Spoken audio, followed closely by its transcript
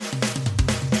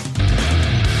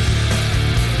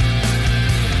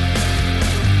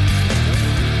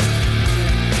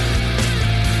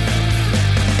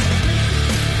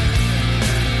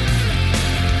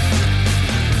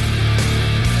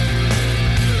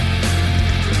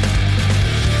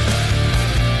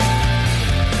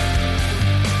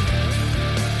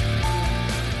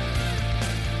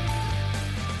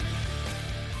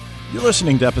You're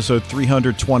listening to episode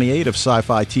 328 of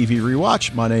Sci-Fi TV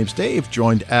Rewatch. My name's Dave,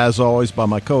 joined as always by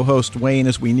my co-host Wayne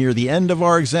as we near the end of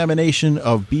our examination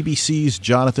of BBC's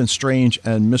Jonathan Strange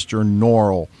and Mr.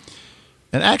 Norrell.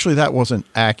 And actually that wasn't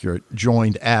accurate,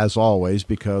 joined as always,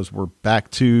 because we're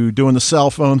back to doing the cell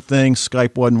phone thing.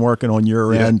 Skype wasn't working on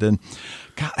your end. And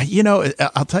God, you know,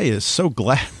 I'll tell you, so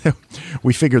glad that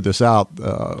we figured this out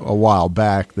a while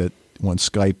back, that when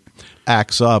Skype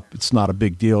acts up, it's not a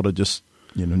big deal to just,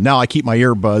 you know, now I keep my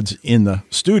earbuds in the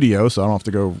studio, so I don't have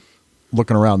to go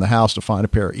looking around the house to find a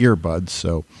pair of earbuds.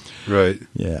 So, right.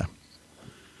 Yeah.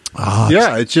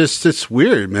 It's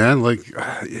weird, man. Like,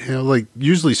 you know, like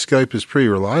usually Skype is pretty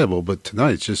reliable, but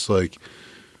tonight it's just like,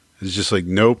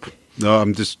 nope. No,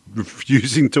 I'm just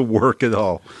refusing to work at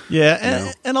all.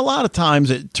 Yeah, and a lot of times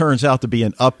it turns out to be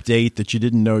an update that you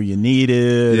didn't know you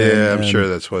needed. Yeah, I'm sure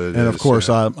that's what it is. And of course,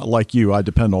 like you, I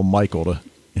depend on Michael to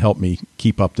help me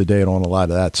keep up to date on a lot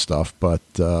of that stuff. But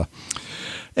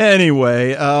anyway,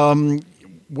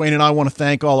 Wayne and I want to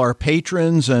thank all our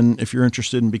patrons. And if you're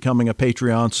interested in becoming a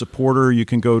Patreon supporter, you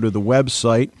can go to the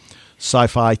website,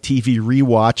 sci-fi TV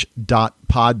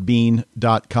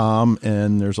rewatch.podbean.com,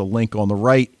 and there's a link on the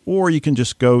right, or you can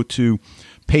just go to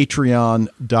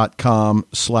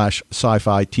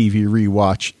patreon.com/sci-fi TV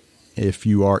rewatch if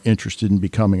you are interested in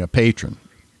becoming a patron.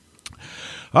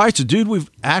 All right, so dude,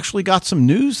 we've actually got some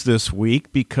news this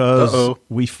week because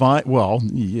we finally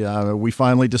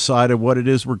decided what it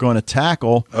is we're going to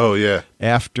tackle. Oh yeah,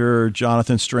 after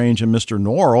Jonathan Strange and Mr.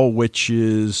 Norrell, which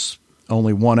is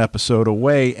only one episode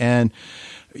away. And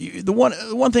the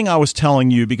one thing I was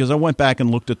telling you, because I went back and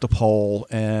looked at the poll,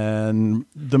 and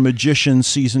The Magician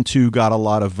season 2 got a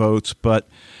lot of votes, but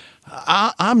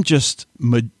I'm just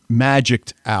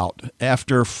magicked out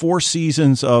after 4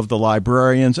 seasons of The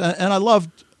Librarians, and I loved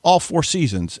all 4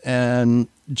 seasons. And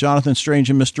Jonathan Strange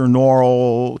and Mr.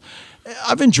 Norrell,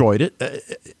 I've enjoyed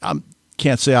it. I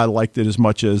can't say I liked it as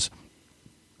much as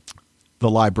The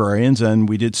Librarians, and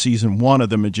we did season 1 of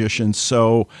The Magician,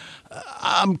 so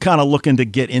I'm kind of looking to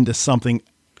get into something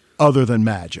other than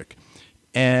magic.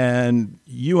 And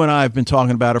you and I have been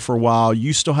talking about it for a while.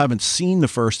 You still haven't seen the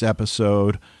first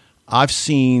episode. I've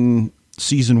seen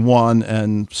season 1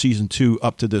 and season 2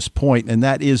 up to this point, and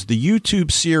that is the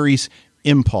YouTube series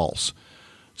Impulse.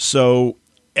 So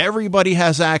everybody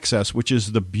has access, which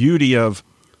is the beauty of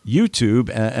YouTube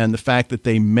and the fact that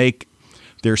they make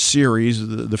their series,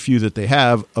 the few that they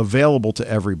have, available to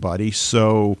everybody.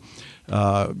 So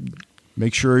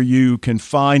make sure you can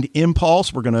find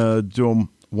Impulse. We're going to do them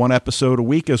 1 episode a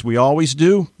week, as we always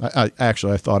do. I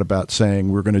thought about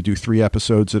saying we're going to do 3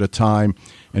 episodes at a time,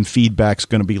 and feedback's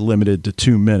going to be limited to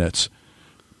 2 minutes.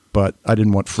 But I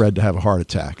didn't want Fred to have a heart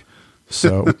attack.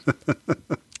 So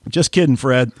just kidding,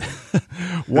 Fred.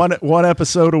 one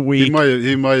episode a week. He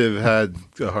might have had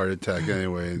a heart attack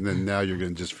anyway, and then now you're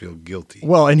going to just feel guilty.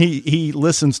 Well, and he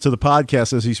listens to the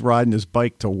podcast as he's riding his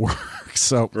bike to work.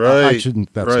 So I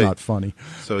shouldn't. That's not funny.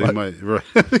 So he might. Right.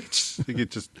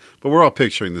 But we're all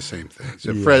picturing the same thing.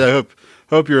 So Fred, I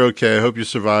hope you're okay. I hope you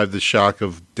survived the shock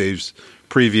of Dave's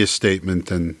previous statement,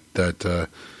 and that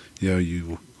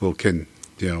you will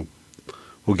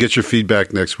we'll get your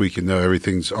feedback next week and know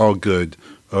everything's all good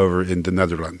over in the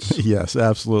Netherlands. Yes,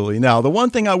 absolutely. Now, the one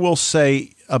thing I will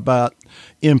say about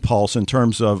Impulse in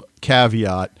terms of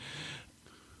caveat,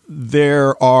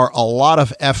 there are a lot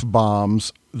of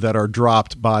F-bombs that are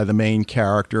dropped by the main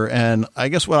character. And I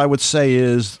guess what I would say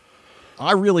is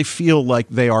I really feel like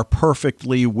they are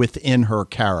perfectly within her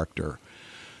character.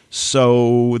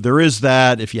 So there is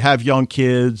that. If you have young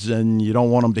kids and you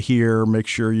don't want them to hear, make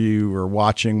sure you are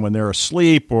watching when they're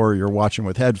asleep, or you're watching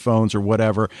with headphones or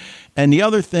whatever. And the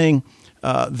other thing,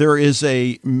 there is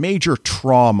a major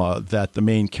trauma that the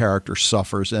main character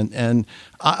suffers. And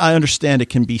I understand it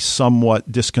can be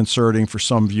somewhat disconcerting for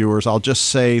some viewers. I'll just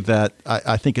say that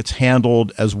I think it's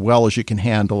handled as well as you can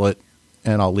handle it,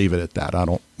 and I'll leave it at that. I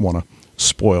don't want to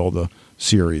spoil the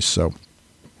series. So,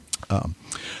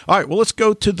 all right, well, let's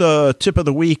go to the tip of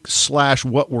the week /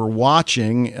 what we're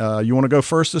watching. You want to go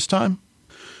first this time?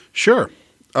 Sure.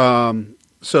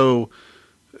 So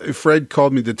Fred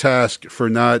called me to task for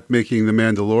not making The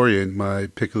Mandalorian my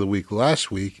pick of the week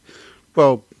last week.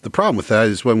 Well, the problem with that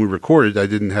is when we recorded, I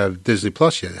didn't have Disney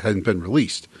Plus yet. It hadn't been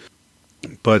released.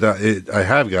 But I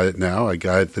have got it now. I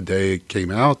got it the day it came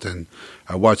out, and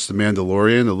I watched The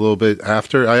Mandalorian a little bit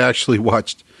after. I actually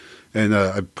watched, and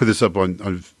I put this up on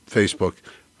Facebook.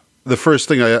 The first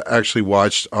thing I actually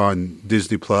watched on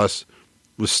Disney Plus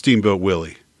was Steamboat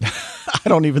Willie. I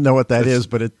don't even know what that is,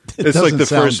 but it's like the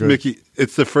first good. Mickey.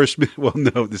 It's the first. Well,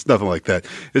 no, it's nothing like that.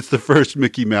 It's the first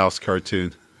Mickey Mouse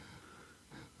cartoon.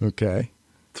 Okay.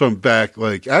 from back,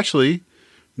 like, actually,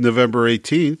 November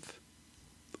 18th,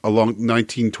 along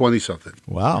 1920 something.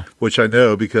 Wow. Which I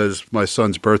know because my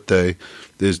son's birthday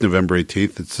is November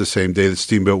 18th. It's the same day that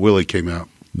Steamboat Willie came out.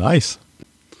 Nice.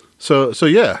 So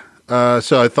yeah.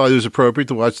 So I thought it was appropriate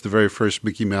to watch the very first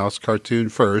Mickey Mouse cartoon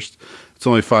first. It's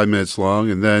only 5 minutes long.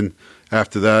 And then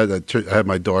after that, I had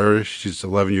my daughter. She's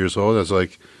 11 years old. I was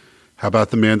like, how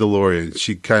about The Mandalorian?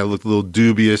 She kind of looked a little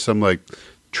dubious. I'm like,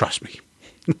 trust me.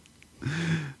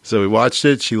 So we watched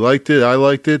it. She liked it. I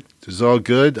liked it. It was all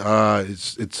good.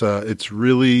 It's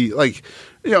really like,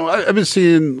 I've been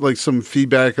seeing like some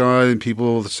feedback on it and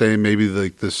people saying maybe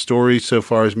like the story so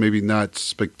far is maybe not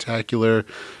spectacular,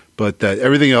 but that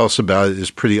everything else about it is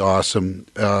pretty awesome.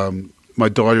 My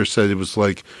daughter said it was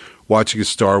like watching a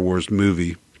Star Wars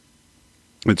movie.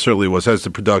 It certainly was. Has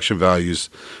the production values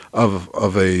of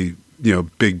a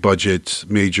big budget,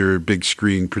 major big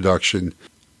screen production.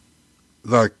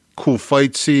 Like cool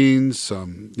fight scenes,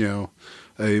 an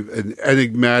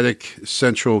enigmatic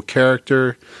central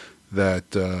character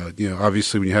that,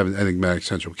 obviously when you have an enigmatic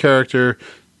central character,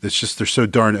 it's just they're so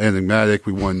darn enigmatic,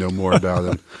 we want to know more about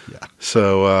them. Yeah.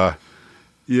 So,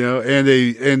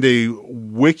 and a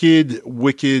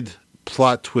wicked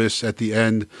plot twist at the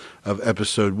end of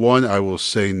episode 1. I will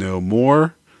say no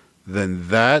more than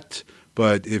that.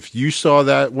 But if you saw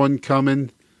that one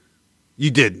coming, you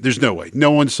did. There's no way.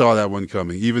 No one saw that one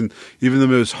coming. Even the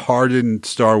most hardened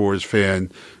Star Wars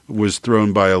fan was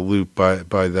thrown by a loop by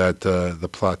that the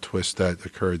plot twist that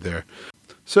occurred there.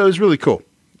 So it was really cool.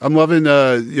 I'm loving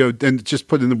and just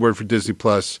put in the word for Disney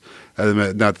Plus.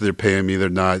 Not that they're paying me, they're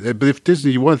not. But if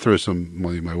Disney, you want to throw some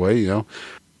money my way,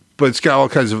 But it's got all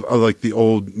kinds of like the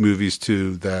old movies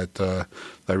too that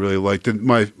I really liked. And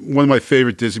one of my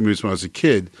favorite Disney movies when I was a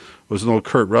kid was an old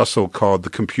Kurt Russell called The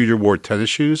Computer Wore Tennis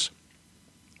Shoes.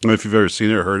 I don't know if you've ever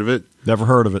seen it or heard of it. Never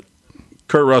heard of it.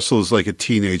 Kurt Russell is like a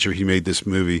teenager. He made this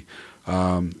movie.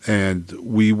 And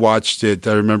we watched it.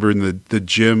 I remember in the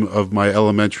gym of my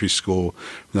elementary school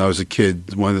when I was a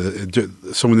kid. Someone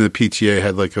in the PTA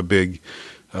had like a big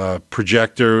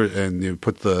projector, and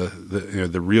put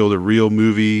the reel-to-reel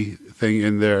movie thing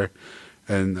in there,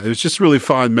 and it was just a really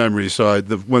fond memory. So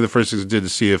one of the first things I did to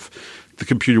see if The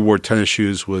Computer Wore Tennis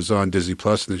Shoes was on Disney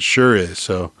Plus, and it sure is.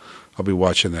 So I'll be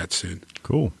watching that soon.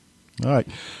 Cool. All right.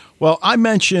 Well, I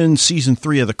mentioned season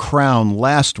 3 of The Crown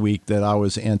last week that I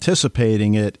was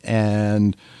anticipating it,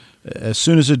 and as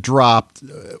soon as it dropped,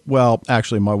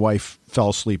 actually my wife fell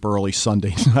asleep early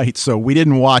Sunday night, so we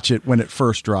didn't watch it when it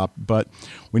first dropped, but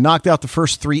we knocked out the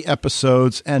first 3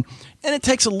 episodes, and it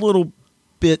takes a little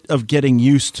bit of getting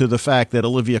used to the fact that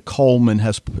Olivia Colman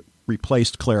has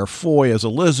replaced Claire Foy as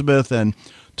Elizabeth, and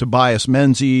Tobias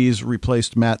Menzies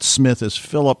replaced Matt Smith as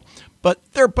Philip. But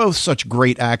they're both such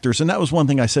great actors, and that was one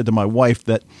thing I said to my wife,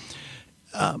 that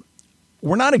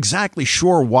we're not exactly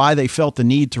sure why they felt the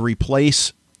need to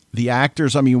replace the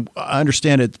actors. I mean, I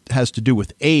understand it has to do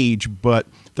with age, but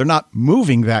they're not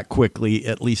moving that quickly,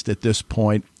 at least at this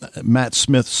point. Matt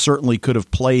Smith certainly could have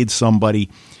played somebody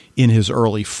in his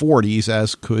early 40s,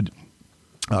 as could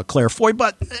Claire Foy.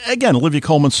 But again, Olivia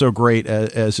Colman's so great,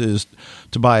 as is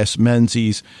Tobias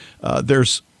Menzies.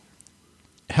 There's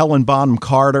Helen Bonham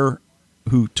Carter,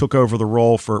 who took over the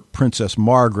role for Princess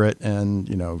Margaret, and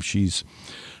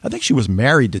I think she was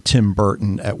married to Tim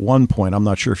Burton at one point. I'm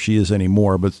not sure if she is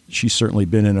anymore, but she's certainly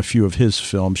been in a few of his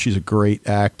films. She's a great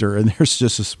actor, and there's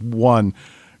just this one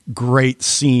great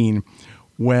scene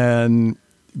when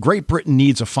Great Britain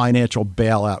needs a financial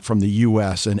bailout from the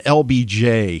U.S., and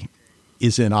LBJ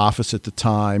is in office at the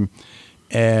time,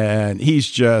 and he's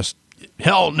just,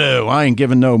 hell no, I ain't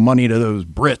giving no money to those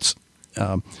Brits.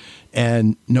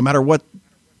 And no matter what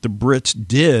the Brits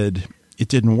did, it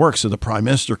didn't work. So the prime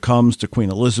minister comes to Queen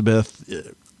Elizabeth,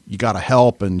 you got to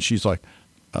help. And she's like,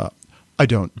 I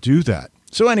don't do that.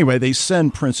 So anyway, they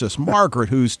send Princess Margaret,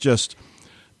 who's just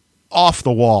off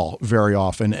the wall very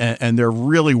often. And they're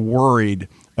really worried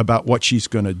about what she's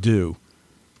going to do.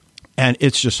 And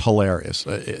it's just hilarious.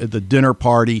 The dinner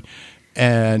party,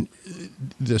 and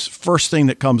this first thing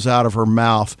that comes out of her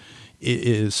mouth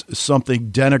is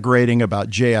something denigrating about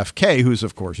JFK, who's,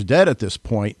 of course, dead at this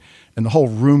point, and the whole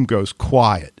room goes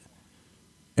quiet.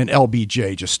 And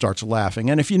LBJ just starts laughing.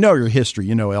 And if you know your history,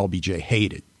 you know LBJ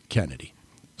hated Kennedy.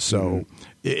 So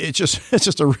it's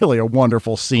just a really a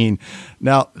wonderful scene.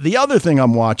 Now, the other thing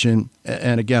I'm watching,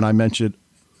 and again, I mentioned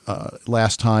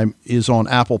last time, is on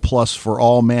Apple Plus For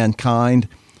All Mankind,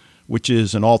 which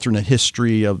is an alternate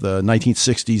history of the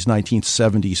 1960s,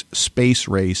 1970s space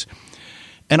race.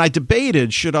 And I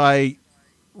debated, should I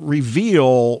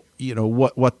reveal,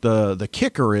 what the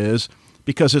kicker is?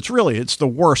 because it's the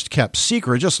worst kept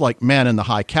secret, just like Man in the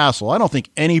High Castle. I don't think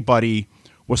anybody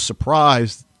was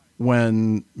surprised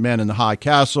when Man in the High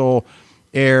Castle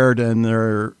aired,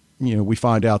 and we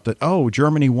find out that,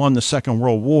 Germany won the Second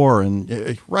World War,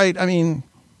 and right. I mean,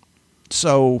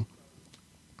 so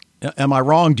am I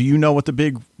wrong? Do you know what the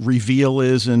big reveal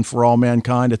is in For All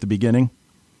Mankind at the beginning?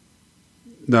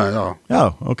 No.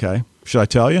 Oh, okay. Should I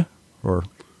tell you, or?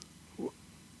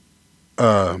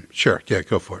 Sure. Yeah,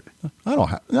 go for it. No,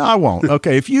 I won't.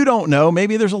 Okay. If you don't know,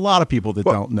 maybe there's a lot of people that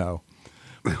don't know.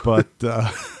 But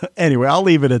anyway, I'll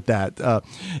leave it at that. But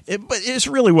it's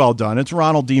really well done. It's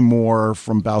Ronald D. Moore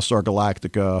from Battlestar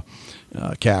Galactica,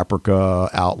 Caprica,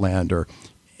 Outlander,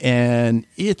 and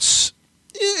it's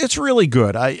really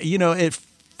good. At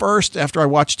first, after I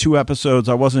watched 2 episodes,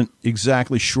 I wasn't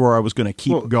exactly sure I was going to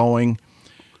keep going.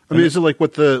 I mean, is it like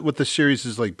what the series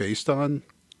is like based on?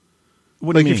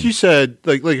 What do you mean? If you said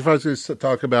like if I was going to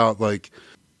talk about like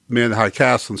Man in the High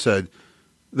Castle and said,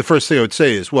 the first thing I would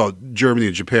say is, well, Germany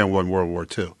and Japan won World War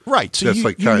II. Right. So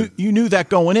you knew that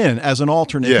going in as an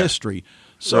alternate history.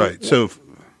 So, right. So,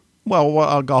 well,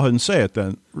 I'll go ahead and say it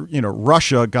then.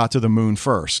 Russia got to the moon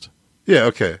first. Yeah.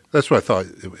 Okay. That's what I thought.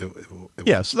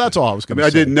 Yeah. So that's all I was going to say.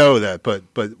 I didn't know that, but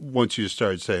once you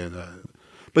started saying that,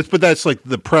 but that's like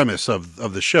the premise of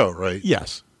the show, right?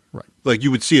 Yes. Right. Like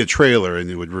you would see a trailer and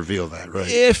it would reveal that, right?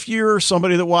 If you're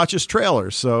somebody that watches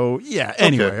trailers. So, yeah.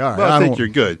 Anyway, okay. All right. Well, I think you're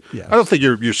good. Yeah. I don't think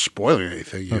you're spoiling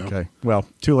anything. Okay. Well,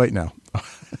 too late now.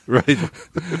 Right.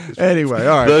 Anyway,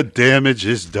 all right. The damage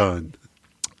is done.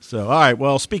 So, all right.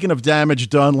 Well, speaking of damage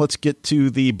done, let's get to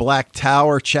the Black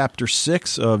Tower, Chapter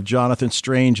 6 of Jonathan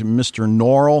Strange and Mr.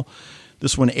 Norrell.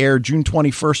 This one aired June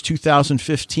 21st,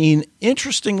 2015.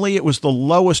 Interestingly, it was the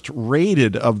lowest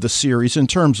rated of the series in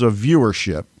terms of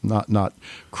viewership, not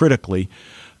critically.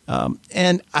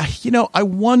 And I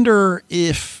wonder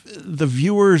if the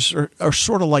viewers are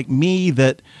sort of like me,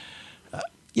 that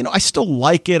I still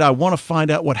like it. I want to find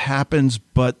out what happens,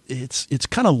 but it's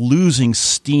kind of losing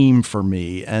steam for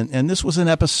me. And this was an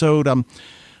episode I'm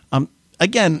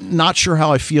again, not sure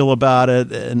how I feel about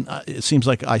it, and it seems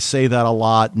like I say that a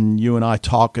lot, and you and I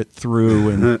talk it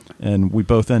through, and we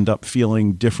both end up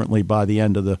feeling differently by the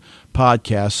end of the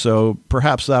podcast, so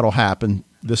perhaps that'll happen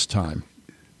this time.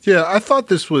 Yeah, I thought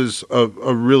this was a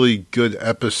really good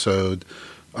episode.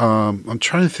 I'm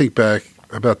trying to think back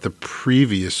about the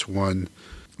previous one.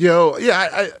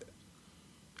 I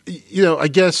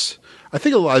guess I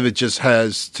think a lot of it just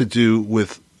has to do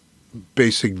with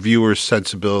basic viewer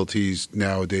sensibilities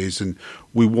nowadays, and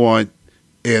we want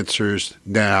answers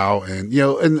now. And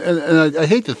and I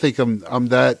hate to think I'm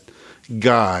that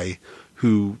guy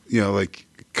who like,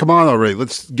 come on already,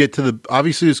 let's get to the.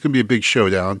 Obviously, it's going to be a big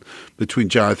showdown between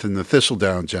Jonathan and the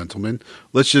Thistledown gentleman.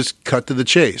 Let's just cut to the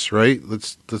chase, right?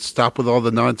 Let's stop with all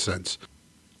the nonsense.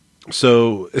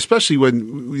 So, especially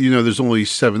when there's only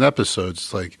 7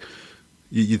 episodes, like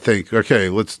you think, okay,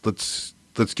 let's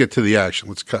get to the action.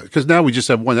 Let's cut, because now we just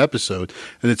have 1 episode,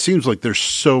 and it seems like there's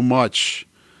so much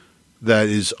that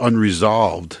is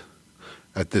unresolved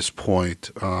at this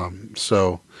point.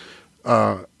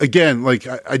 Again, like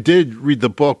I did read the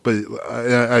book, but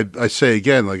I say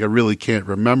again, like I really can't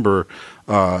remember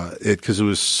it because it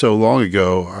was so long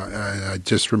ago. I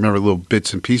just remember little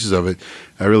bits and pieces of it.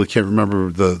 I really can't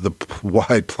remember the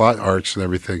wide plot arcs and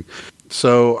everything.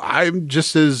 So I'm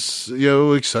just as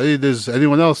excited as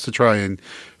anyone else to try and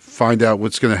find out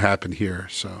what's going to happen here.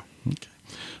 So, okay.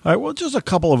 All right. Well, just a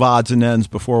couple of odds and ends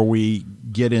before we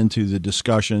get into the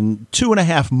discussion.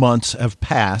 2.5 months have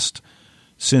passed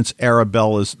since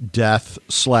Arabella's death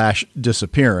 /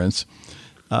 disappearance,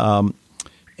 and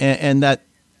that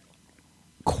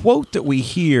quote that we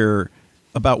hear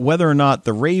about whether or not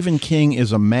the Raven King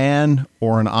is a man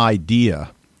or an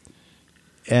idea.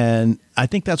 And I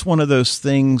think that's one of those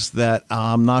things that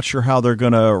I'm not sure how they're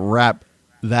going to wrap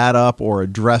that up or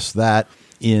address that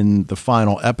in the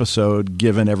final episode,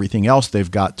 given everything else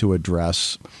they've got to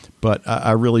address. But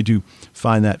I really do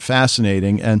find that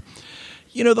fascinating. And,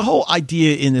 the whole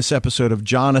idea in this episode of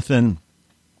Jonathan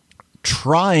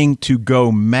trying to go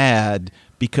mad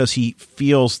because he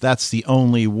feels that's the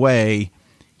only way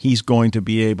he's going to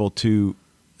be able to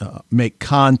make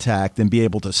contact and be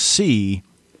able to see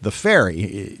the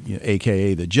fairy,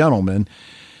 a.k.a. the gentleman,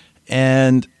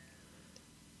 and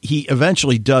he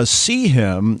eventually does see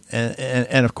him,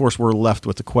 and of course we're left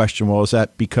with the question, well, is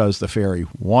that because the fairy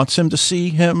wants him to see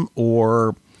him,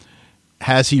 or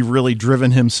has he really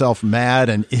driven himself mad,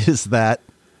 and is that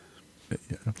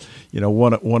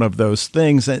one of those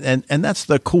things? And that's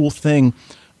the cool thing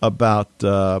about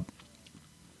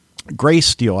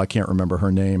Graysteel, I can't remember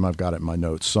her name. I've got it in my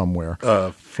notes somewhere.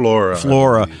 Flora.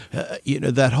 Flora,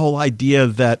 that whole idea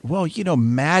that, well,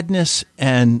 madness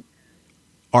and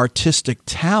artistic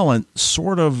talent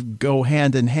sort of go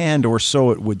hand in hand, or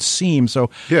so it would seem. So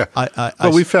yeah,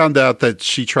 but we found out that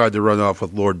she tried to run off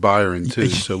with Lord Byron too,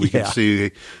 so we can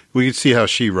see how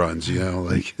she runs.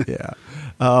 Yeah.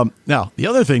 Now the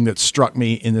other thing that struck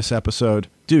me in this episode,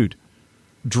 dude,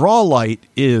 Drawlight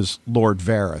is Lord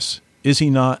Varys, is he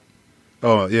not?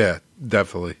 Oh yeah,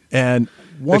 definitely. And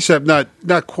except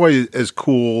not quite as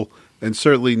cool, and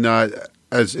certainly not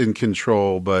as in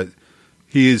control, but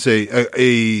he is a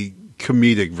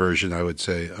comedic version, I would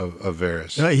say, of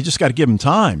Varys. You just got to give him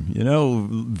time.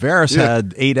 Varys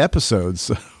had 8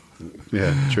 episodes.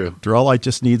 Yeah, true. Drawlight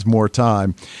just needs more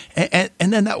time. And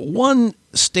then that one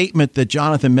statement that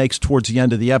Jonathan makes towards the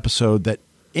end of the episode, that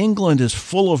England is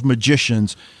full of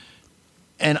magicians.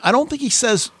 And I don't think he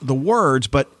says the words,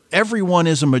 but everyone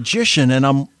is a magician. And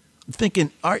I'm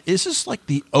thinking, is this like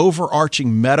the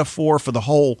overarching metaphor for the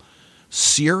whole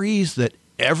series, that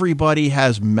everybody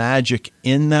has magic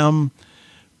in them?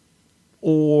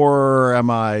 Or am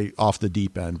I off the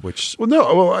deep end? That's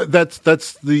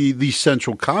the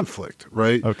central conflict,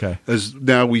 right? Okay. As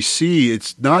now we see,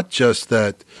 it's not just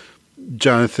that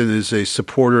Jonathan is a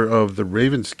supporter of the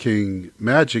Ravens King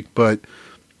magic, but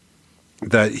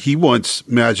that he wants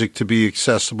magic to be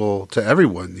accessible to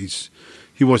everyone.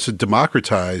 He wants to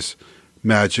democratize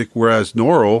magic, whereas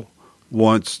Norrell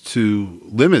wants to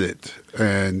limit it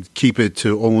and keep it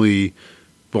to only,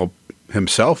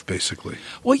 himself, basically.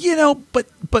 Well,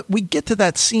 but we get to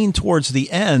that scene towards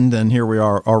the end, and here we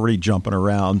are already jumping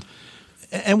around.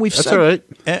 And we've That's said, all right.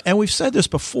 And we've said this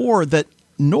before, that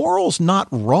Norrell's not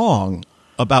wrong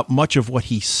about much of what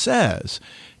he says.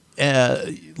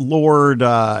 Lord,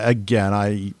 again,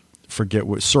 I forget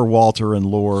what, Sir Walter and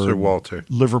Lord Sir Walter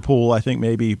Liverpool, I think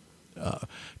maybe,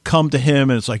 come to him,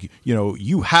 and it's like,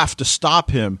 you have to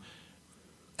stop him.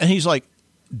 And he's like,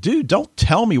 dude, don't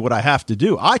tell me what I have to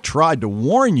do. I tried to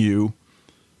warn you,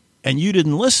 and you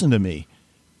didn't listen to me.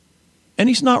 And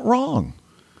he's not wrong,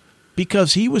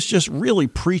 because he was just really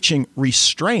preaching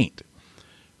restraint,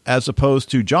 as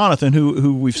opposed to Jonathan,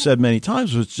 who we've said many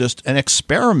times was just an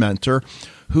experimenter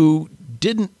who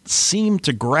didn't seem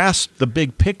to grasp the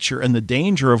big picture and the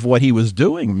danger of what he was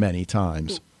doing many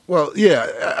times. Well,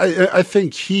 yeah, I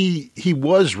think he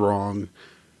was wrong,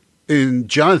 and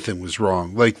Jonathan was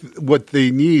wrong. Like, what they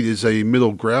need is a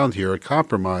middle ground here, a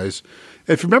compromise.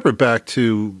 If you remember back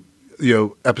to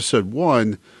episode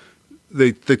 1,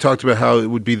 they talked about how it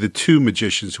would be the 2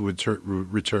 magicians who would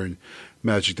return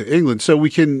magic to England. So we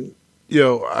can,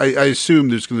 I assume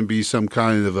there's going to be some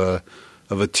kind of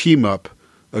a team up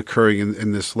occurring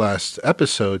in this last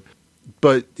episode.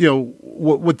 But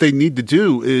what they need to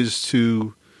do is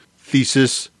to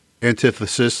thesis,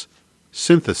 antithesis,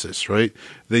 synthesis, right?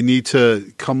 They need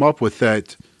to come up with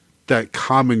that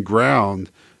common ground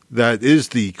that is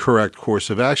the correct course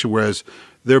of action, whereas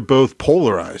they're both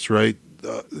polarized, right?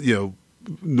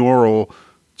 Norrell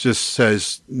just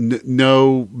says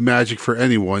no magic for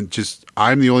anyone, just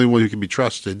I'm the only one who can be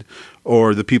trusted,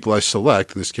 or the people I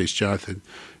select, in this case Jonathan.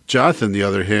 Jonathan, on the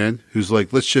other hand, who's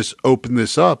like, let's just open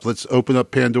this up. Let's open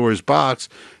up Pandora's box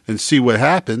and see what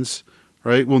happens,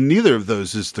 right? Well, neither of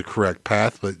those is the correct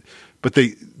path, but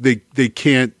they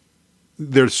can't.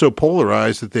 They're so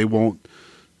polarized that they won't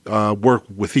work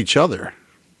with each other.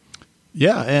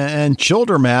 Yeah, and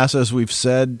Childermass, as we've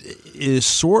said, is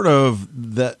sort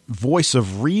of that voice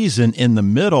of reason in the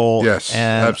middle. Yes,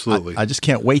 and absolutely. I just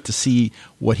can't wait to see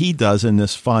what he does in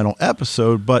this final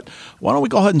episode. But why don't we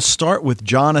go ahead and start with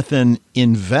Jonathan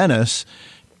in Venice?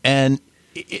 And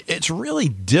it's really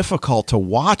difficult to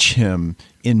watch him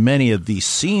in many of these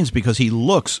scenes because he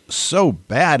looks so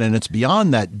bad, and it's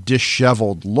beyond that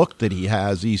disheveled look that he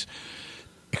has. He's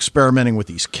experimenting with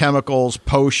these chemicals,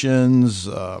 potions,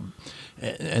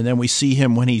 and then we see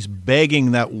him when he's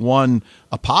begging that one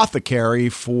apothecary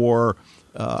for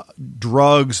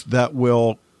drugs that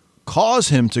will cause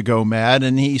him to go mad,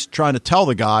 and he's trying to tell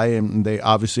the guy, and they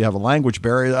obviously have a language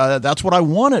barrier, that's what I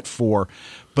want it for.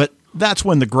 But that's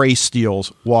when the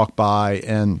Graysteels walk by,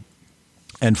 and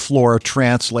Flora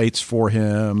translates for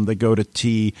him. They go to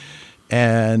tea,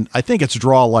 and I think it's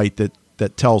Drawlight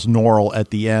that tells Norrell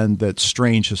at the end that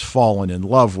Strange has fallen in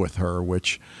love with her,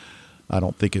 which I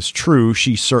don't think is true.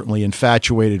 She's certainly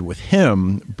infatuated with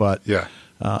him, but yeah.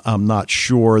 I'm not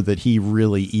sure that he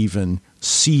really even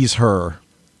sees her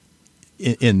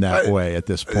in that way at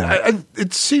this point.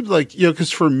 It seemed like,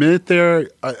 because for a minute there,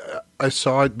 I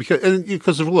saw it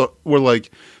because of, look, we're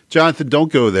like, Jonathan,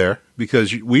 don't go there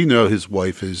because we know his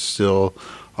wife is still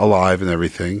alive and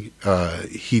everything.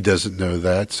 He doesn't know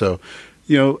that. So,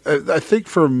 I think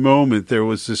for a moment there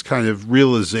was this kind of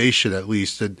realization, at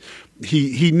least, that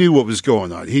he knew what was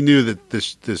going on. He knew that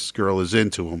this girl is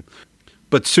into him.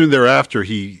 But soon thereafter,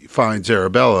 he finds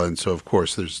Arabella, and so, of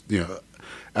course, there's,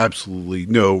 absolutely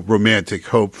no romantic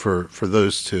hope for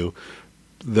those two.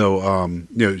 Though,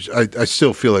 I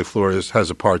still feel like Flores has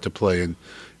a part to play in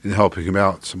helping him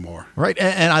out some more. Right.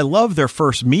 And I love their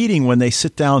first meeting when they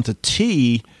sit down to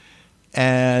tea.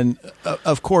 And,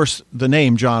 of course, the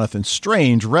name Jonathan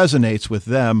Strange resonates with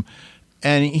them.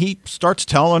 And he starts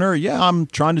telling her, yeah, I'm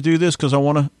trying to do this because I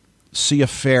want to see a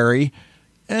fairy.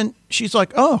 And she's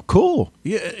like, oh, cool.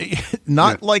 Yeah,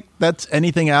 not like that's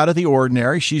anything out of the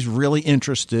ordinary. She's really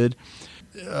interested.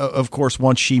 Of course,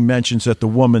 once she mentions that the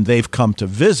woman they've come to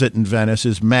visit in Venice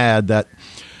is mad, that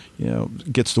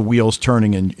gets the wheels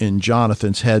turning in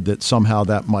Jonathan's head that somehow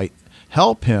that might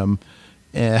help him.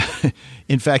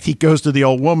 In fact, he goes to the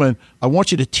old woman, I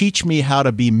want you to teach me how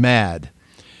to be mad.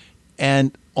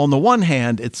 And on the one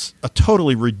hand, it's a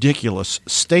totally ridiculous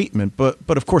statement, but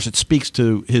of course it speaks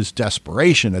to his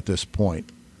desperation at this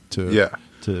point to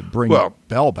bring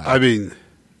Belle back. I mean,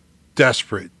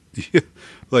 desperate.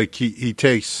 Like he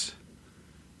takes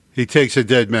a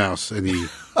dead mouse and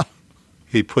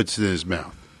he puts it in his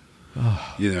mouth.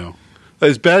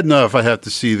 It's bad enough I have to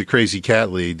see the crazy cat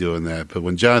lady doing that, but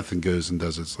when Jonathan goes and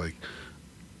does it, it's like,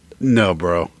 no,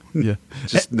 bro. Yeah,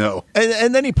 just no.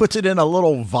 And then he puts it in a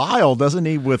little vial, doesn't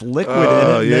he, with liquid in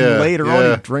it? And then later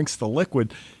on, he drinks the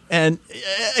liquid. And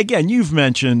again, you've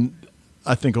mentioned,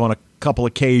 I think, on a couple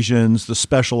occasions, the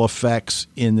special effects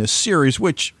in this series,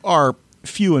 which are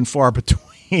few and far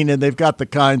between, and they've got the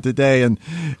kind today. And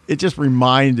it just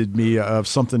reminded me of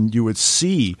something you would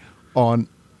see on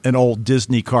an old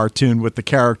Disney cartoon with the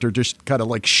character just kind of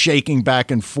like shaking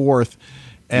back and forth.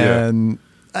 And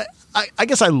I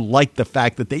guess I like the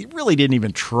fact that they really didn't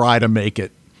even try to make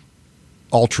it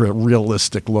ultra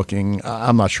realistic looking.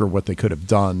 I'm not sure what they could have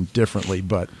done differently,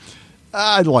 but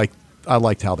I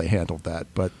liked how they handled that.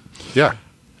 But yeah,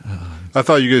 I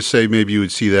thought you were going to say maybe you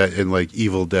would see that in like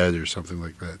Evil Dead or something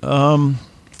like that.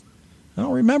 I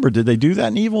don't remember. Did they do that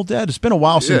in Evil Dead? It's been a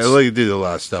while since. Yeah, they did a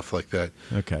lot of stuff like that.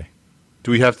 Okay. Do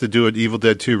we have to do an Evil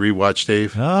Dead 2 rewatch,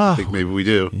 Dave? I think maybe we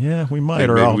do. Yeah, we might,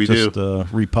 or I'll just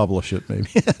republish it maybe.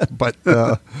 But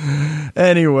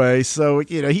anyway, so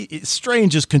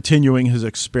Strange is continuing his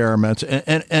experiments,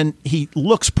 and he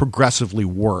looks progressively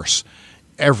worse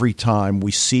every time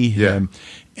we see him. Yeah.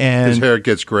 And his hair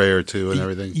gets grayer too, and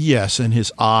everything. Yes, and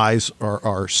his eyes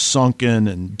are sunken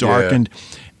and darkened,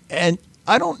 and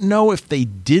I don't know if they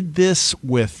did this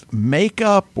with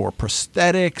makeup or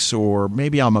prosthetics, or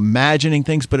maybe I'm imagining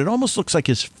things, but it almost looks like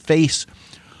his face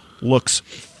looks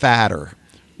fatter,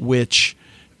 which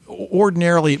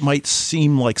ordinarily it might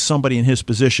seem like somebody in his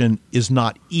position is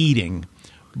not eating.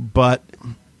 But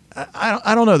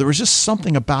I don't know. There was just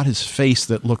something about his face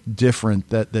that looked different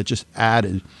that just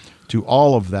added to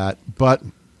all of that. But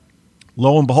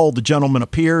lo and behold, the gentleman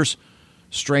appears.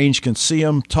 Strange can see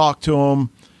him, talk to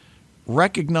him,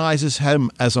 recognizes him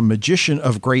as a magician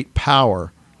of great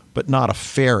power, but not a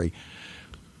fairy.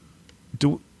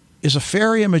 Is a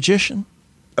fairy a magician?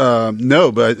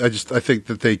 No, but I think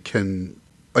that they can,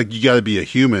 like, you got to be a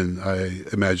human, I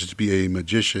imagine, to be a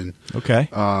magician. Okay.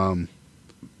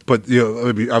 But,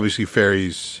 obviously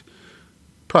fairies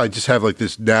probably just have like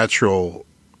this natural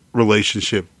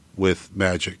relationship with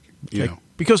magic, Okay.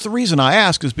 Because the reason I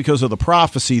ask is because of the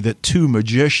prophecy that two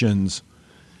magicians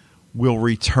will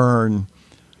return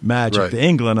magic to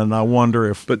England, and I wonder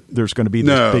if there's going to be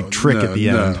this big trick at the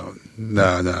end.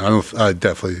 No. I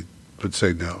definitely would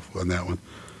say no on that one.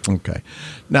 Okay.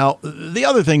 Now, the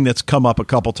other thing that's come up a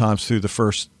couple times through the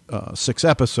first 6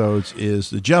 episodes is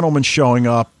the gentleman showing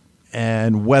up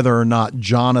and whether or not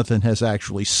Jonathan has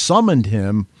actually summoned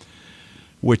him,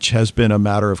 which has been a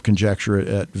matter of conjecture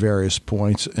at various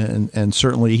points. And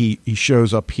certainly he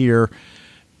shows up here.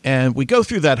 And we go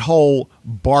through that whole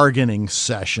bargaining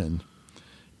session.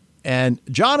 And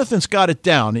Jonathan's got it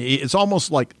down. It's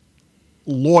almost like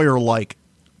lawyer-like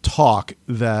talk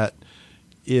that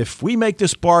if we make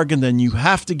this bargain, then you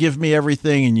have to give me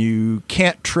everything and you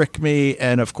can't trick me.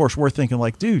 And, of course, we're thinking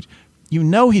like, dude,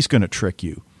 he's going to trick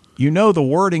you. The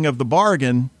wording of the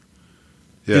bargain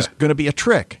is going to be a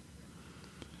trick.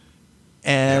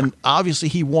 And obviously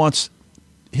he wants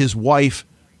his wife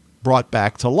brought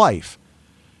back to life.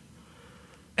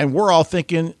 And we're all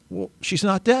thinking, well, she's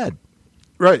not dead.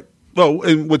 Right. Well,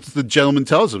 and what the gentleman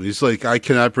tells him, he's like, I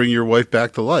cannot bring your wife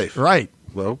back to life. Right.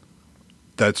 Well,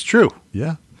 That's true.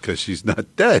 Yeah. Because she's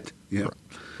not dead. Yeah.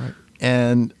 Right.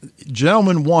 And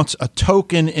gentleman wants a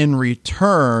token in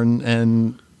return,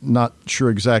 and not sure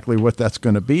exactly what that's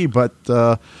going to be, but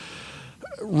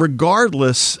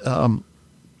regardless,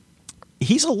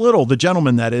 he's the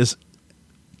gentleman that is,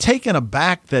 taken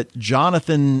aback that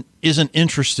Jonathan isn't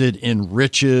interested in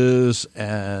riches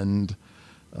and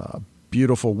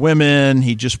beautiful women.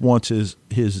 He just wants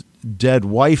his dead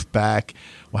wife back.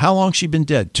 Well, how long she been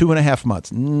dead? 2.5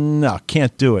 months. No,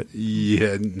 can't do it.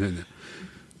 Yeah, no.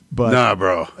 But nah,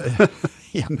 bro.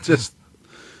 Yeah, Just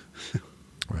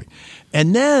right.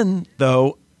 And then,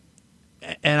 though,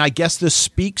 and I guess this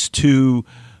speaks to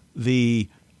the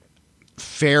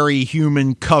fairy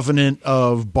human covenant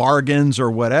of bargains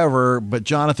or whatever, but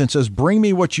Jonathan says, bring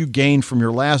me what you gained from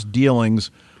your last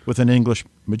dealings with an English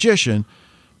magician.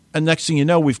 And next thing you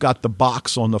know, we've got the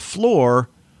box on the floor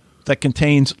that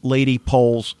contains Lady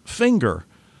Pole's finger.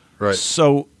 right.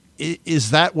 So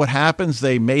is that what happens?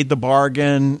 They made the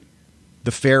bargain.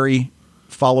 The fairy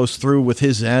follows through with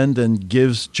his end and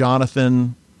gives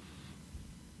Jonathan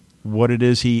what it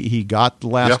is he got the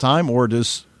last time? Or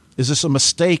is this a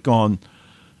mistake on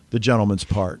the gentleman's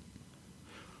part?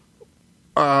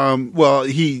 Well,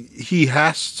 he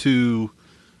has to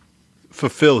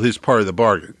fulfill his part of the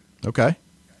bargain. Okay.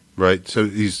 Right. So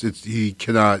he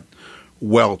cannot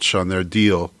welch on their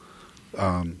deal.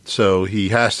 So he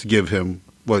has to give him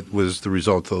what was the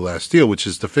result of the last deal, which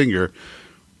is the finger.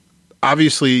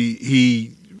 Obviously,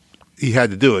 he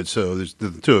had to do it, so there's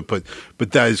nothing to it.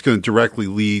 But that is going to directly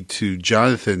lead to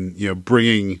Jonathan,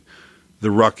 bringing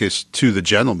the ruckus to the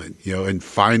gentleman, and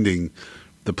finding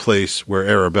the place where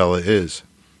Arabella is.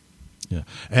 Yeah,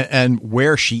 and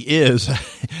where she is,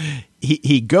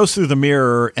 he goes through the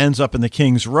mirror, ends up in the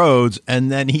King's Roads,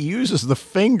 and then he uses the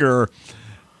finger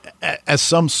as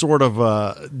some sort of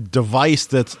a device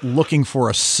that's looking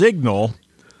for a signal.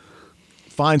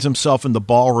 Finds himself in the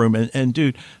ballroom, and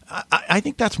dude, I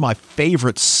think that's my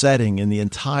favorite setting in the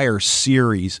entire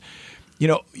series.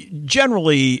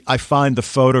 Generally, I find the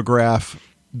photograph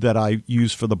that I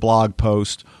use for the blog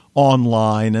post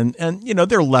online, and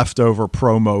they're leftover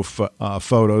promo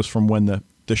photos from when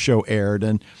the show aired.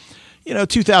 And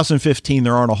 2015,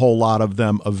 there aren't a whole lot of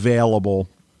them available,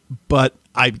 but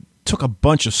I took a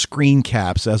bunch of screen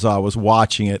caps as I was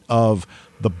watching it of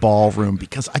the ballroom,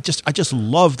 because I just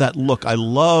love that look. I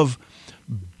love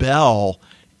Belle,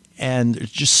 and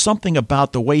there's just something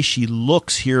about the way she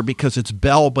looks here, because it's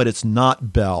Belle, but it's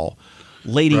not Belle.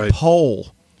 Lady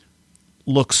Pole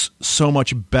looks so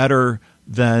much better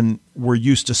than we're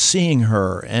used to seeing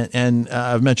her. And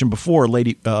I've mentioned before,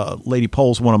 Lady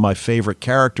Pole's one of my favorite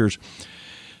characters.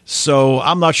 So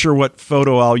I'm not sure what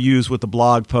photo I'll use with the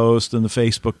blog post and the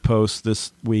Facebook post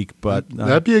this week, but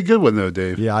that'd be a good one, though,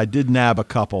 Dave. Yeah, I did nab a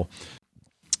couple.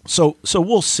 So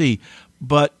we'll see.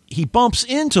 But he bumps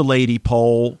into Lady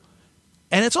Pole,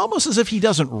 and it's almost as if he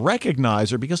doesn't recognize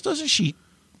her, because doesn't she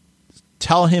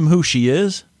tell him who she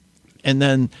is? And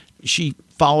then she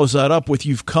follows that up with,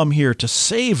 "You've come here to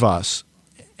save us."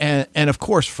 And of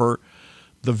course, for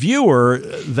the viewer,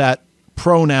 that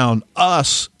pronoun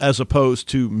us as opposed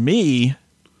to me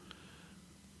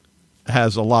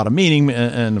has a lot of meaning.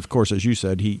 And of course, as you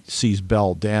said, he sees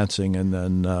Belle dancing, and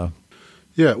then I'm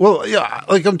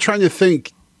trying to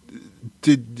think,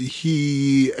 did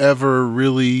he ever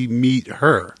really meet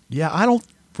her? Yeah, I don't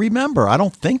remember. I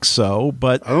don't think so,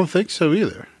 but I don't think so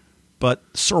either. But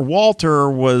Sir Walter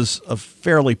was a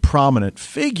fairly prominent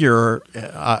figure,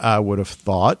 I would have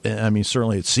thought. I mean,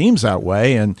 certainly it seems that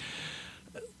way. And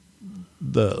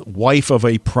the wife of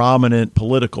a prominent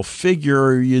political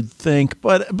figure, you'd think.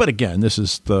 But again, this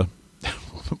is the,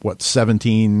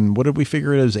 17, what did we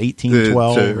figure it is,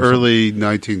 1812? The early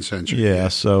 19th century. Yeah,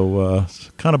 so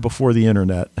kind of before the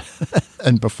internet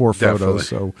and before photos. Definitely.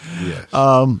 So, yes.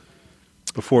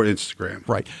 Before Instagram.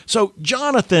 Right. So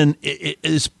Jonathan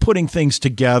is putting things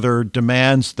together,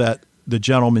 demands that the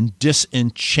gentleman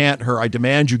disenchant her. "I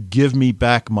demand you give me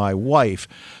back my wife."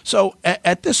 So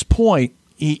at this point,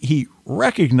 he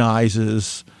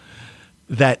recognizes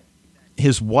that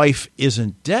his wife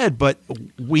isn't dead, but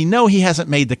we know he hasn't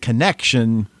made the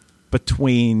connection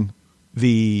between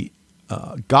the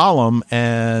golem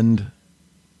and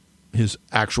his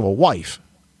actual wife.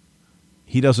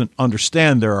 He doesn't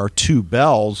understand there are two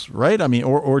Belles, right? I mean,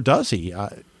 or does he? I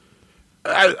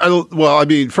don't. Well, I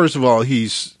mean, first of all,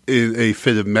 he's in a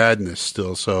fit of madness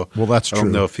still, so that's true. I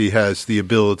don't know if he has the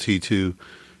ability to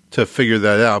figure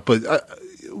that out. But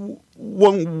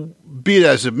be it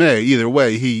as it may, either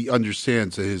way, he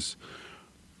understands that his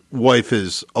wife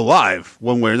is alive,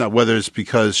 one way or not. Whether it's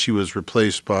because she was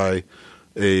replaced by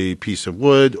a piece of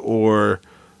wood, or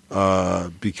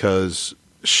because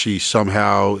she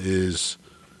somehow is,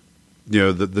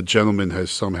 the gentleman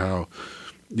has somehow,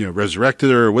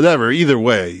 resurrected her or whatever. Either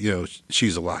way,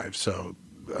 she's alive. So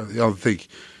I don't think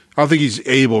he's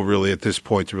able really at this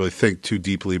point to really think too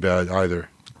deeply about it either.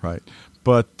 Right.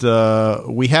 But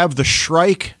we have the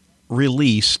Shrike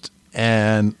released,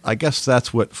 and I guess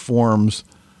that's what forms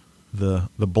the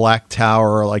Black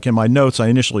Tower. Like in my notes, I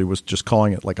initially was just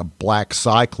calling it like a black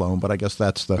cyclone, but I guess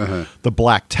that's the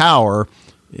Black Tower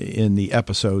in the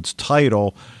episode's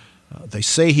title. They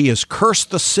say he has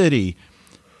cursed the city.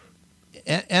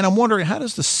 And I'm wondering, how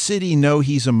does the city know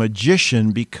he's a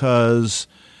magician? Because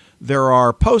there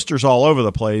are posters all over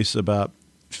the place about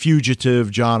fugitive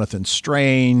Jonathan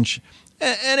Strange.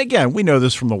 And again, we know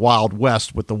this from the Wild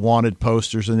West with the wanted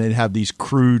posters, and they'd have these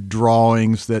crude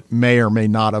drawings that may or may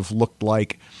not have looked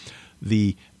like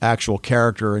the actual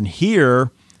character. And here,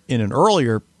 in an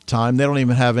earlier time, they don't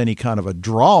even have any kind of a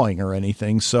drawing or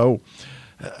anything. So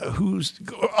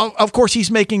of course,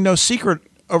 he's making no secret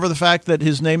over the fact that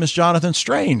his name is Jonathan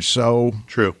Strange. So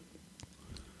true.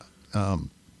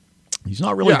 He's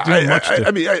not really doing much.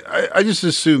 I just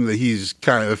assume that he's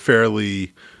kind of a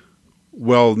fairly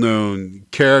well-known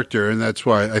character, and that's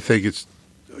why I think it's,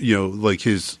 like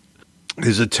his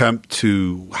attempt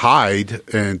to hide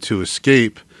and to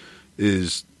escape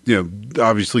is,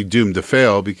 obviously doomed to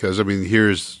fail, because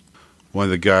here's one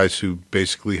of the guys who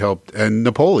basically helped end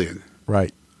Napoleon.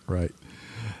 Right.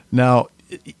 Now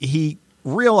he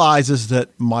realizes that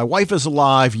my wife is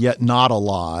alive yet not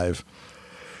alive,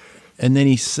 and then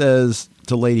he says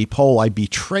to Lady Pole, "I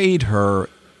betrayed her,"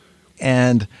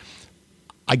 and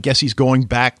I guess he's going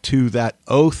back to that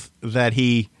oath that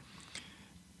he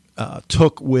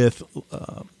took with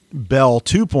Bell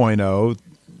 2.0.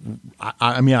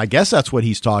 I guess that's what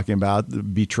he's talking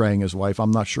about, betraying his wife.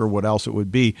 I'm not sure what else it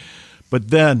would be. But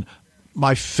then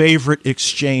my favorite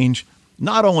exchange,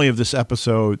 not only of this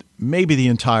episode, maybe the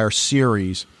entire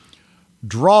series,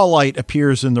 Drawlight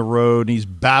appears in the road, and he's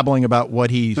babbling about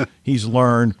what he's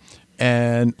learned,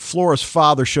 and Flora's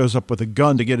father shows up with a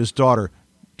gun to get his daughter.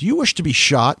 "Do you wish to be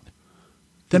shot?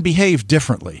 Then behave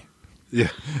differently." Yeah.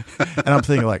 And I'm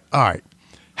thinking like, all right,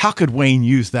 how could Wayne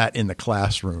use that in the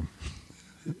classroom?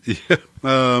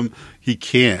 Yeah. He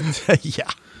can't. Yeah.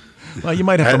 Well, you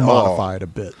might have to modify it a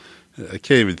bit. I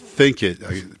can't even think it.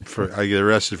 I get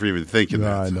arrested for even thinking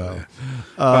that. I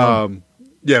know.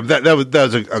 Yeah, but that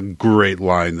was a great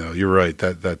line, though. You're right.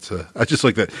 That's I just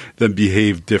like that. Then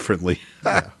behave differently.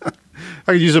 Yeah.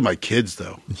 I could use it with my kids,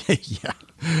 though. Yeah.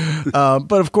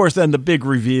 But of course, then the big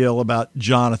reveal about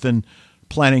Jonathan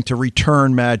planning to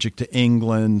return magic to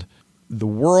England. The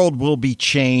world will be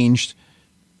changed.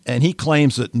 And he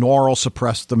claims that Norrell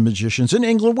suppressed the magicians in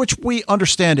England, which we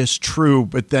understand is true.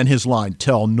 But then his line,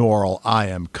 "Tell Norrell I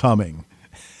am coming."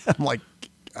 I'm like,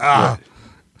 right.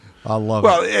 I love it.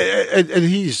 Well, and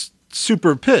he's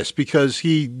super pissed because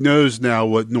he knows now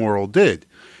what Norrell did.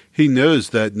 He knows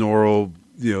that Norrell,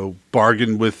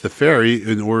 bargained with the fairy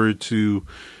in order to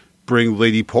bring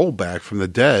Lady Pole back from the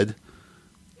dead.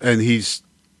 And he's,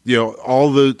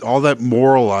 all that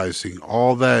moralizing,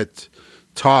 all that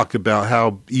talk about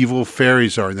how evil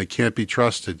fairies are and they can't be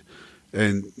trusted.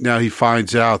 And now he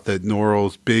finds out that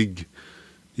Norrell's big,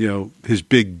 his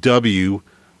big W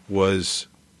was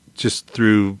just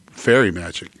through fairy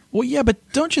magic. Well, yeah, but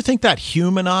don't you think that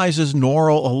humanizes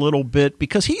Norrell a little bit?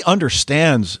 Because he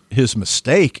understands his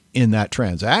mistake in that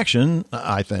transaction,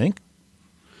 I think.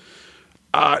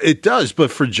 It does, but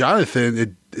for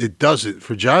Jonathan, it doesn't.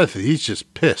 For Jonathan, he's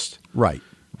just pissed. Right.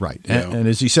 And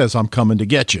as he says, "I'm coming to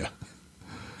get you."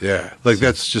 Yeah,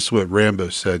 that's just what Rambo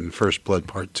said in First Blood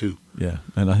Part 2. Yeah,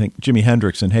 and I think Jimi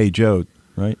Hendrix in Hey Joe,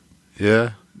 right?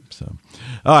 Yeah. So,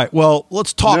 all right, well,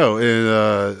 let's talk. No,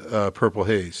 in Purple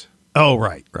Haze. Oh,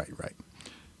 right. All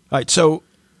right, so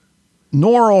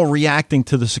Norrell reacting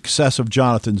to the success of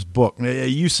Jonathan's book.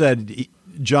 You said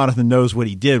Jonathan knows what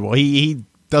he did. Well, he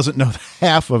doesn't know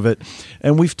half of it.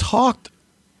 And we've talked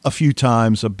a few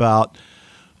times about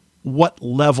what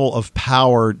level of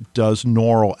power does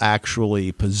Norrell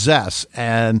actually possess.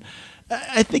 And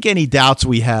I think any doubts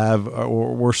we have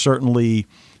were certainly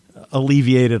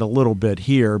alleviated a little bit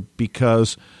here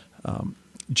because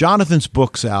Jonathan's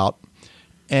book's out.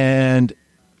 And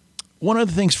one of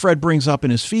the things Fred brings up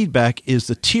in his feedback is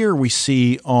the tear we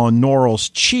see on Norrell's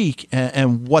cheek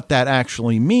and what that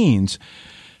actually means.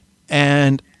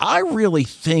 And I really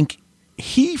think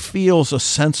he feels a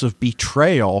sense of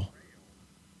betrayal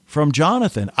from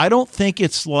Jonathan. I don't think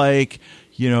it's like,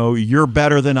 you're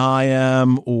better than I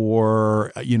am,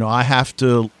 or, I have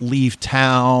to leave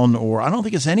town, or I don't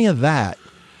think it's any of that.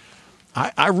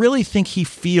 I really think he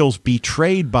feels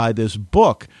betrayed by this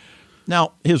book.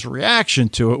 Now, his reaction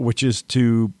to it, which is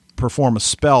to perform a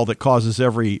spell that causes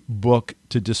every book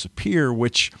to disappear,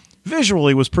 which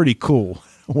visually was pretty cool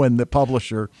when the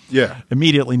publisher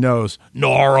immediately knows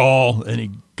Norrell, and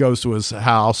he goes to his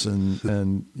house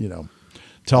and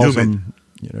tells him,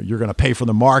 you're going to pay for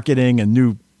the marketing and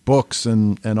new books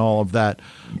and all of that.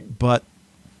 But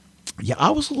yeah,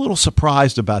 I was a little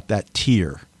surprised about that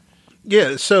tear.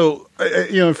 Yeah, so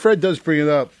Fred does bring it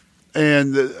up,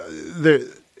 and there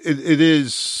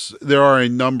are a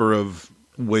number of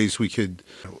ways we could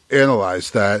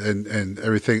analyze that and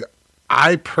everything.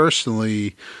 I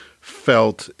personally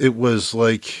felt it was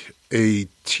like a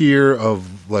tear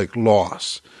of like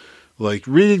loss, like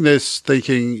reading this,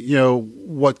 thinking,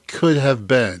 what could have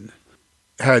been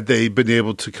had they been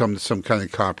able to come to some kind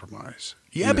of compromise.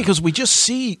 Yeah, because we just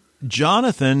see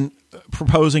Jonathan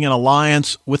proposing an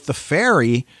alliance with the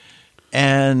fairy,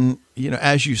 and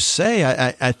as you say,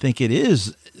 I think it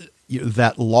is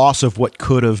that loss of what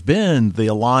could have been, the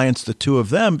alliance, the two of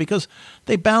them, because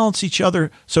they balance each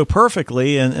other so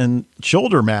perfectly, and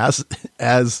Childermass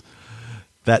as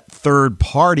that third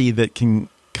party that can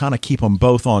kind of keep them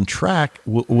both on track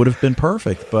would have been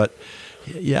perfect. But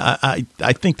yeah,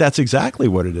 I think that's exactly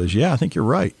what it is. Yeah, I think you're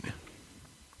right.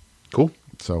 Cool.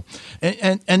 So,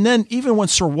 and then even when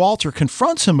Sir Walter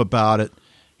confronts him about it,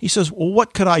 he says, well,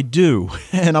 what could I do?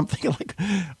 And I'm thinking, like,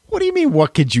 what do you mean,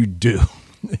 what could you do?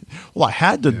 Well, I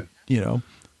had to,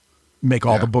 make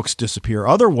all the books disappear.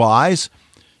 Otherwise,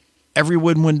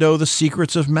 everyone would know the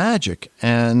secrets of magic.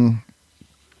 And,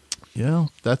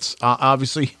 that's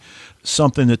obviously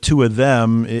something the two of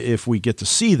them, if we get to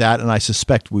see that, and I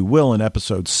suspect we will in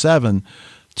episode 7,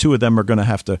 two of them are going to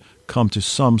have to come to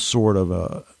some sort of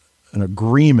an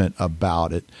agreement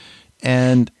about it.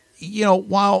 And,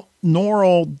 while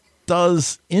Norrell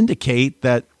does indicate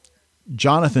that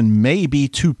Jonathan may be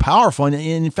too powerful, and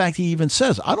in fact, he even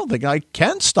says, I don't think I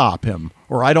can stop him,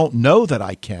 or I don't know that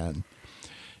I can.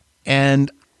 And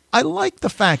I like the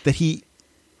fact that he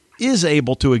is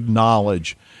able to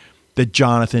acknowledge that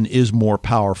Jonathan is more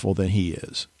powerful than he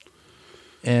is.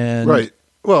 And right.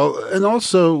 Well, and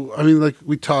also, I mean, like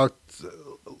we talked,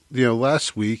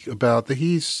 last week about that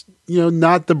he's,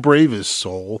 not the bravest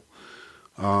soul.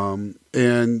 And,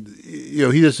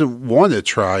 he doesn't want to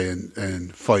try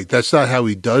and fight. That's not how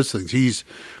he does things.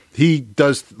 He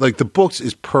does, like, the books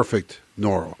is perfect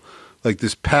Norrell. Like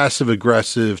this passive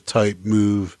aggressive type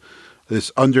move,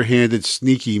 this underhanded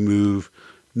sneaky move,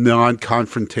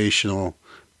 non-confrontational.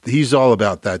 He's all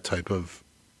about that type of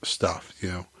stuff,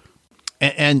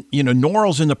 And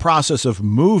Norrell's in the process of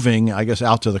moving, I guess,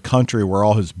 out to the country where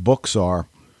all his books are.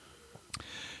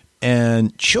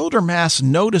 And Childermass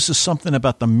notices something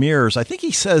about the mirrors. I think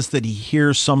he says that he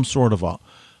hears some sort of a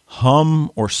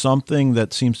hum or something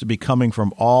that seems to be coming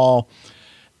from all.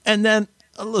 And then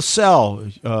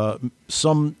Lascelles,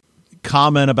 some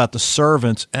comment about the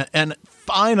servants. And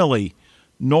finally,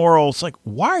 Norrell's like,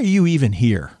 why are you even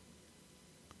here?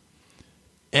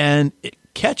 And it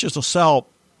catches Lascelles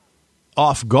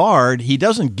off guard. He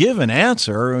doesn't give an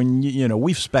answer, and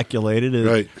we've speculated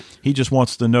it. He just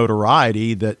wants the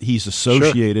notoriety that he's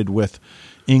associated with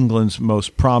England's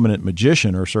most prominent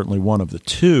magician, or certainly one of the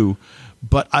two.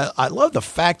 But I love the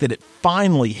fact that it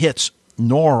finally hits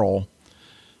Norrell.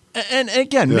 And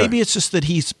again, maybe it's just that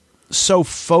he's so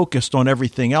focused on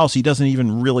everything else, he doesn't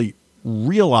even really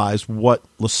realize what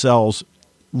Lascelles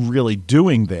really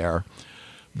doing there.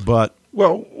 But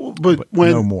when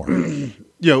no more.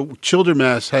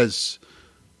 Childermass has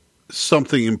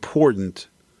something important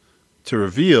to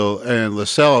reveal, and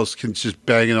Lascelles can just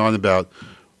bang it on about,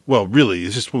 well, really,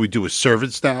 is this what we do with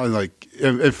servants now?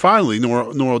 And finally,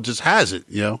 Norrell just has it,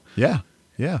 Yeah.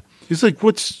 He's like,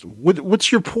 what's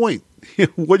your point?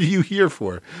 What are you here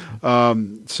for?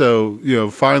 Finally,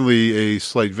 a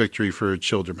slight victory for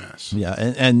Childermass. Yeah,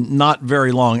 and not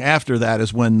very long after that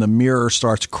is when the mirror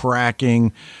starts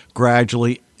cracking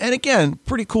gradually. And again,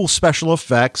 pretty cool special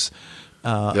effects.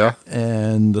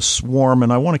 And the swarm,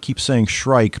 and I want to keep saying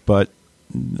Shrike, but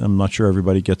I'm not sure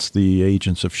everybody gets the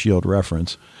Agents of S.H.I.E.L.D.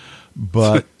 reference.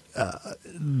 But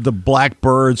the black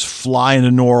birds fly into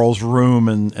Norrell's room,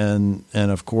 and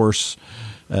of course,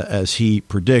 as he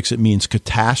predicts, it means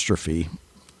catastrophe.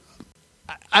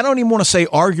 I don't even want to say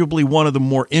arguably one of the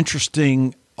more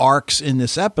interesting arcs in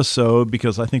this episode,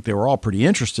 because I think they were all pretty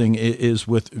interesting, is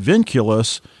with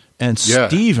Vinculus and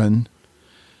Stephen.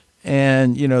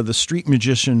 And, the street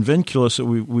magician Vinculus that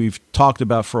we've talked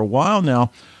about for a while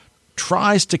now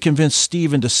tries to convince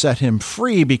Stephen to set him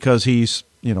free because he's,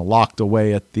 locked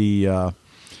away at the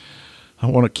I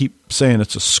want to keep saying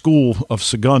it's a school of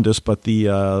Secundus, but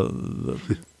the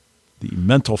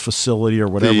mental facility or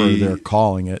whatever they're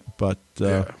calling it. But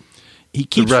he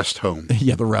keeps the rest home.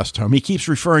 Yeah, the rest home. He keeps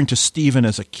referring to Stephen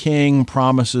as a king,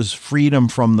 promises freedom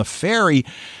from the fairy,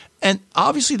 and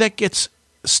obviously that gets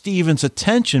Stephen's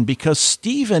attention because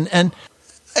Stephen, and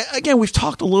again, we've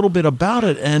talked a little bit about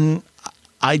it, and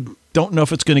I don't know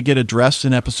if it's going to get addressed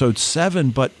in episode 7,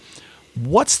 but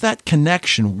what's that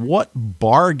connection? What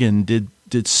bargain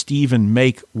did Stephen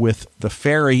make with the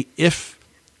fairy, if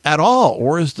at all?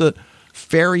 Or is the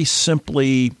fairy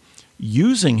simply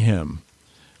using him?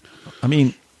 I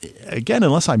mean, again,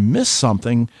 unless I missed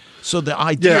something. So the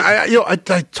idea... Yeah, I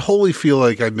totally feel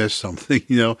like I missed something,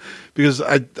 because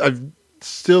I've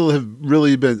still have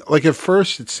really been... Like, at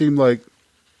first, it seemed like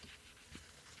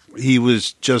he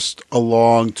was just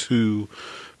along to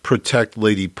protect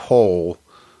Lady Pole.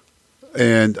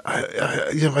 And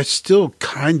I still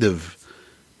kind of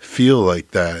feel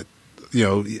like that.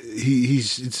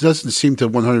 It doesn't seem to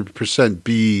 100%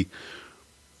 be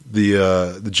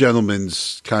the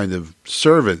gentleman's kind of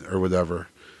servant or whatever.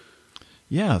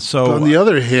 Yeah. So but on the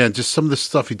other hand, just some of the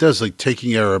stuff he does, like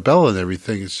taking Arabella and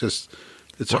everything, it's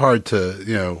hard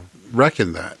to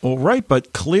reckon that. Well, right,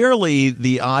 but clearly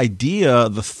the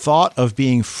thought of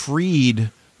being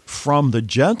freed from the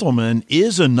gentleman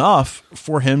is enough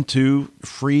for him to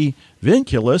free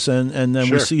Vinculus, and then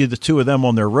we see the two of them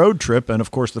on their road trip, and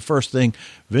of course the first thing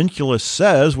Vinculus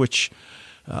says, which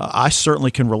I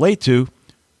certainly can relate to,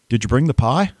 "Did you bring the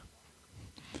pie?"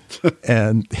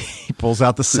 And he pulls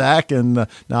out the sack, and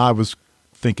now I was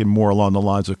thinking more along the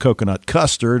lines of coconut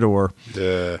custard or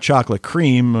chocolate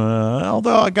cream,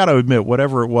 although I got to admit,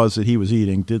 whatever it was that he was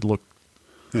eating did look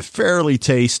fairly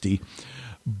tasty,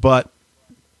 but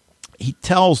he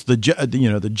tells the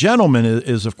gentleman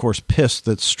is of course pissed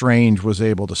that Strange was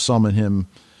able to summon him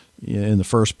in the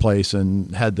first place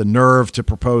and had the nerve to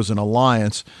propose an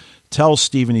alliance. Tells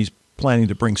Stephen he's planning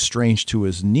to bring Strange to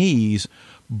his knees,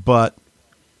 but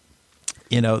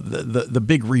the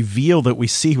big reveal that we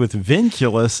see with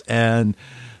Vinculus and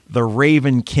the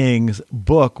Raven King's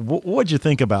book. What'd you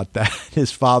think about that?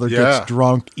 His father gets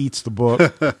drunk, eats the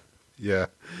book. Yeah,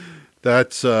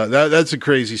 that's a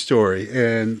crazy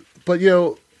story, But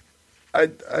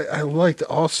I liked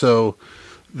also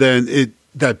then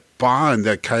that bond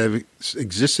that kind of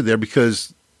existed there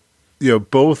because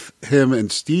both him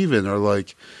and Stephen are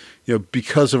like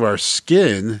because of our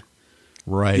skin,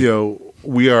 right?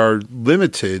 We are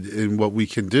limited in what we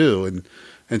can do,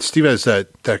 and Stephen has that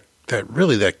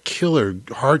killer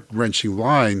heart wrenching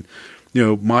line.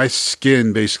 My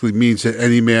skin basically means that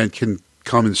any man can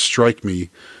come and strike me,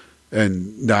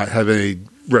 and not have any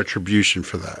retribution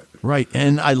for that. Right.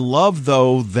 And I love,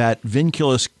 though, that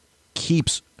Vinculus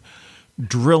keeps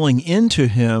drilling into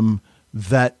him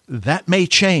that may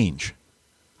change.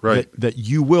 Right. That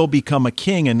you will become a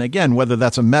king. And again, whether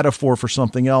that's a metaphor for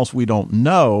something else, we don't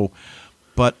know.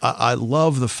 But I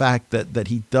love the fact that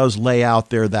he does lay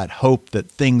out there that hope that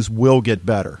things will get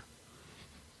better.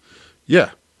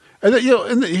 Yeah.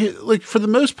 And like for the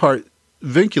most part,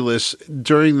 Vinculus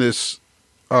during this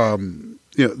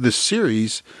this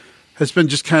series has been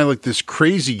just kind of like this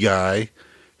crazy guy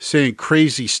saying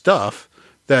crazy stuff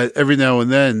that every now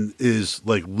and then is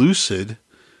like lucid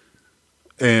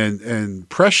and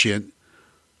prescient.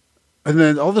 And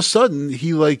then all of a sudden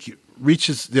he like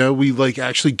reaches, we like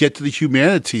actually get to the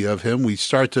humanity of him. We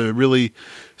start to really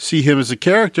see him as a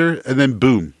character, and then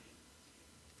boom.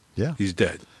 Yeah. He's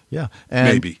dead. Yeah.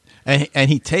 Maybe. And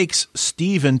he takes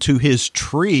Stephen to his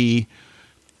tree.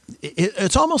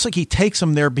 It's almost like he takes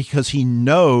him there because he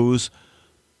knows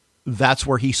that's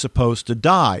where he's supposed to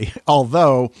die.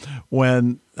 Although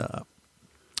when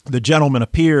the gentleman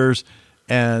appears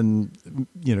and,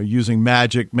 using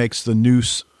magic makes the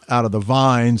noose out of the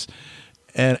vines,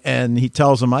 and he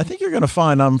tells him, "I think you're going to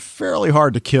find I'm fairly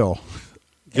hard to kill."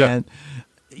 Yeah. And,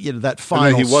 that final...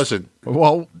 And then he wasn't.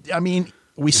 Well, I mean,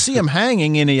 we see him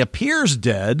hanging and he appears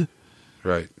dead.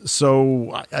 Right.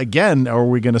 So, again, are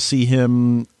we going to see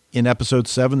him in episode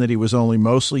 7 that he was only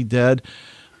mostly dead?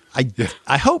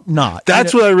 I hope not.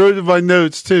 That's what I wrote in my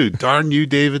notes, too. Darn you,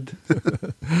 David.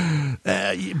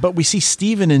 But we see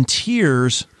Stephen in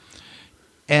tears.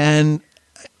 And,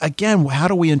 again, how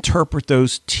do we interpret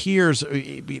those tears?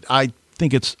 I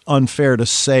think it's unfair to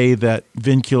say that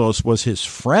Vinculus was his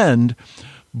friend,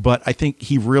 but I think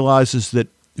he realizes that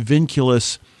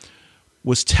Vinculus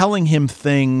was telling him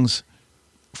things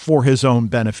for his own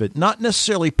benefit, not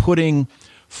necessarily putting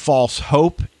false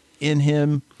hope in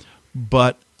him,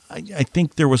 but I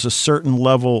think there was a certain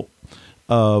level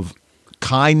of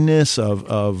kindness,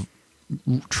 of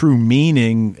true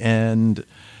meaning, and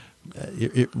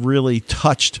it really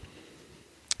touched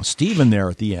Stephen there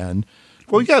at the end.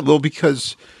 Well, yeah, well,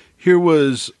 because here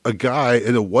was a guy,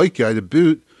 and a white guy to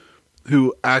boot,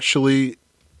 who actually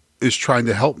is trying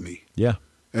to help me. Yeah.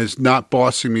 And is not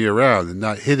bossing me around and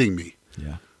not hitting me.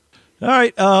 Yeah. All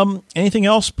right. Anything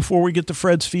else before we get to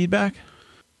Fred's feedback?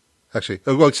 Actually,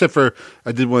 well, except for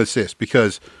I did want to say this,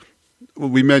 because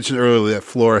we mentioned earlier that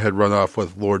Flora had run off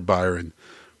with Lord Byron.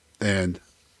 And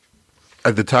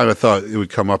at the time I thought it would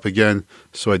come up again,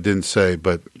 so I didn't say,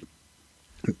 but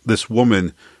this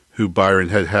woman who Byron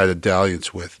had a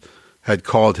dalliance with had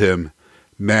called him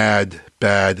mad,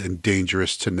 bad, and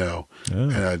dangerous to know. Oh.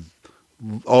 And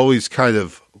I've always kind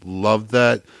of loved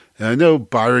that. And I know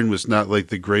Byron was not like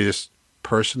the greatest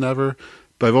person ever,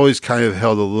 but I've always kind of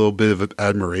held a little bit of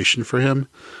admiration for him,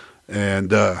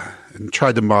 and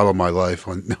tried to model my life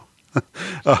on.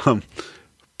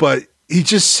 But he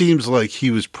just seems like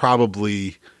he was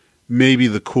probably maybe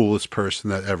the coolest person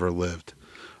that ever lived.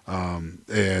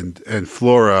 And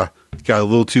Flora got a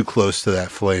little too close to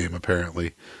that flame,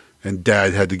 apparently, and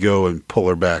Dad had to go and pull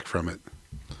her back from it.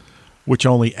 Which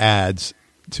only adds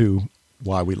to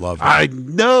why we love him. I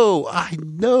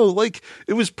know. Like,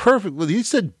 it was perfect. When he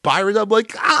said Byron, I'm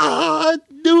like, I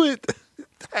knew it.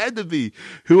 It had to be.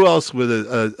 Who else would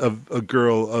a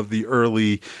girl of the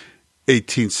early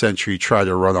 18th century try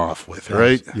to run off with,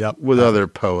 right? Yep. With other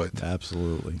poets.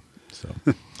 Absolutely. So,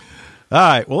 all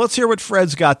right. Well, let's hear what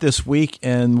Fred's got this week,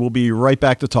 and we'll be right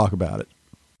back to talk about it.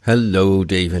 Hello,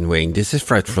 Dave and Wayne. This is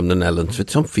Fred from the Netherlands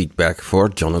with some feedback for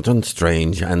Jonathan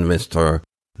Strange and Mr.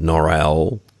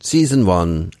 Norrell, Season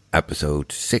 1,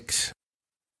 Episode 6.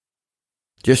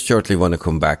 Just shortly want to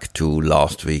come back to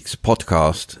last week's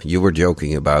podcast. You were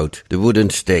joking about the wooden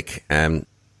stick, and,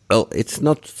 well, it's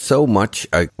not so much.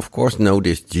 I, of course, know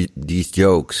these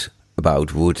jokes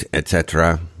about wood,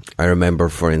 etc. I remember,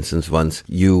 for instance, once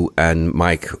you and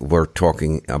Mike were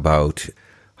talking about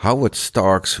Howard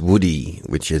Stark's Woody,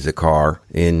 which is a car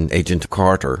in Agent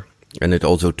Carter. And it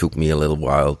also took me a little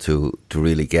while to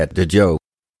really get the joke.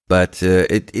 But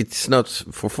it's not,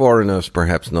 for foreigners,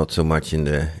 perhaps not so much in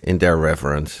their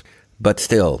reference. But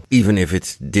still, even if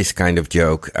it's this kind of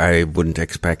joke, I wouldn't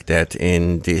expect that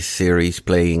in this series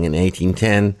playing in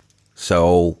 1810.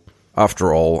 So,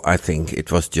 after all, I think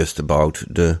it was just about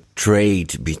the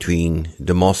trade between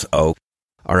the Moss Oak,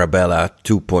 Arabella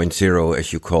 2.0,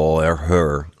 as you call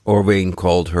her, or Wayne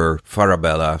called her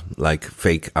Farabella, like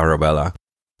fake Arabella.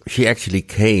 She actually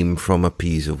came from a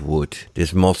piece of wood,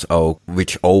 this moss oak,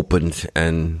 which opened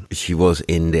and she was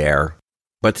in there.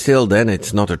 But still, then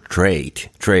it's not a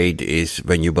trade. Trade is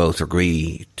when you both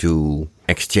agree to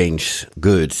exchange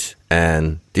goods,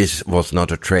 and this was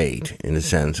not a trade in the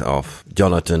sense of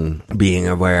Jonathan being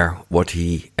aware what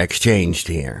he exchanged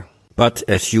here. But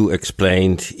as you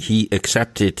explained, he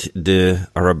accepted the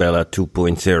Arabella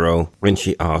 2.0 when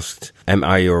she asked, "Am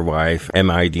I your wife? Am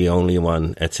I the only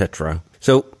one?" etc.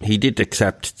 So he did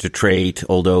accept the trade,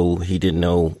 although he didn't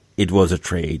know it was a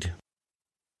trade.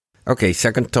 Okay,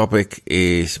 second topic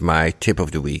is my tip of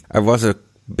the week. I was a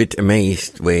bit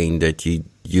amazed, Wayne, that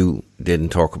you didn't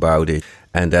talk about it,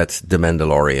 and that's The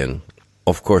Mandalorian.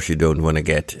 Of course, you don't want to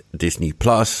get Disney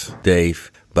Plus,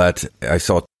 Dave, but I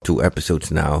saw 2 episodes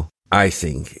now. I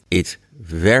think it's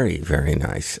very, very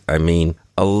nice. I mean,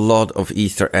 a lot of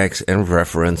Easter eggs and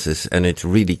references, and it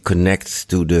really connects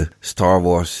to the Star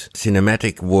Wars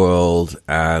cinematic world,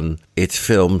 and it's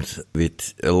filmed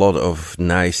with a lot of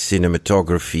nice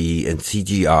cinematography and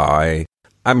CGI.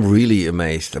 I'm really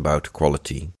amazed about the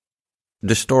quality.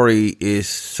 The story is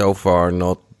so far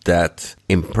not that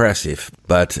impressive,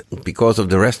 but because of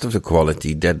the rest of the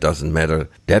quality, that doesn't matter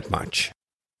that much.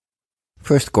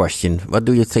 First question, what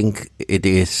do you think it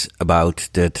is about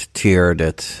that tear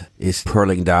that is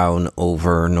purling down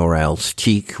over Norrell's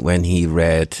cheek when he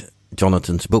read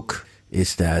Jonathan's book?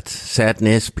 Is that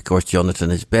sadness because Jonathan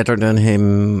is better than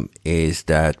him? Is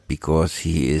that because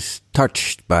he is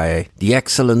touched by the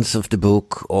excellence of the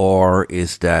book? Or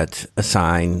is that a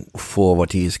sign for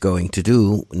what he is going to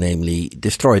do, namely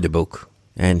destroy the book?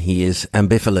 And he is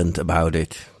ambivalent about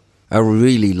it. I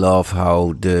really love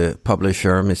how the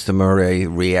publisher, Mr. Murray,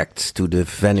 reacts to the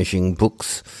vanishing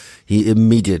books. He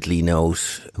immediately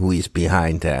knows who is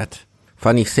behind that.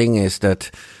 Funny thing is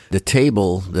that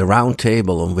the round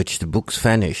table on which the books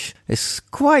vanish, is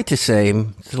quite the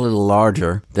same, it's a little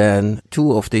larger, than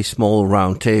 2 of the small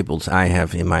round tables I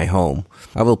have in my home.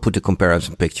 I will put a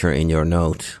comparison picture in your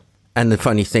note. And the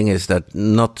funny thing is that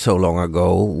not so long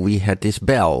ago we had this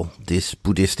bell, this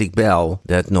Buddhistic bell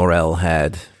that Norrell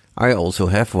had. I also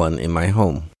have one in my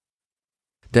home.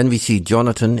 Then we see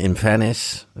Jonathan in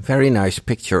Venice, a very nice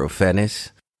picture of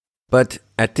Venice. But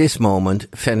at this moment,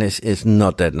 Venice is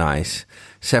not that nice.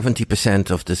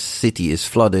 70% of the city is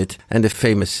flooded, and the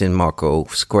famous San Marco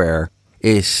Square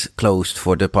is closed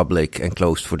for the public and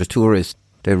closed for the tourists.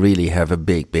 They really have a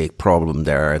big problem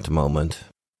there at the moment.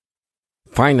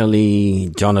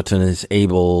 Finally, Jonathan is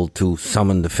able to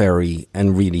summon the fairy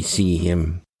and really see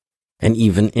him, and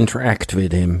even interact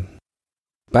with him.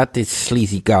 But this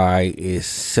sleazy guy is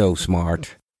so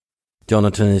smart.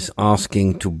 Jonathan is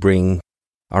asking to bring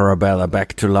Arabella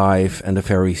back to life, and the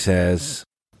fairy says,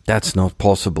 "That's not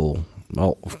possible."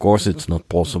 Well, of course it's not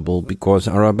possible, because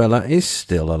Arabella is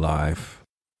still alive.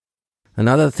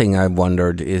 Another thing I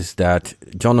wondered is that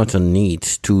Jonathan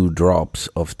needs 2 drops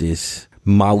of this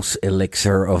mouse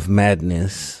elixir of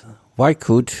madness. Why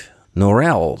could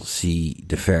Norrell see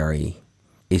the fairy?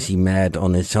 Is he mad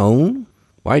on his own?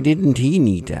 Why didn't he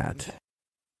need that?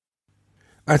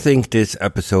 I think this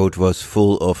episode was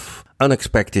full of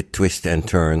unexpected twists and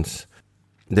turns.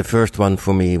 The first one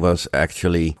for me was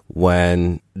actually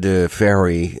when the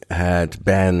fairy had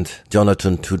banned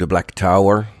Jonathan to the Black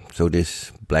Tower, so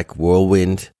this black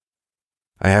whirlwind.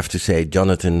 I have to say,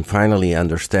 Jonathan finally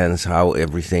understands how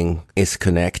everything is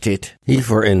connected. He,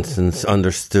 for instance,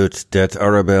 understood that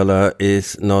Arabella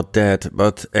is not dead,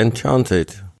 but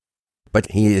enchanted.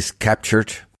 But he is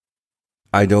captured.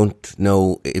 I don't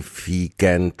know if he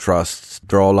can trust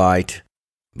Drawlight.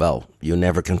 Well, you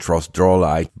never can trust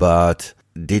Drawlight, but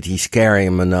did he scare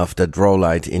him enough that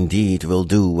Drawlight indeed will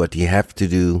do what he have to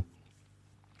do?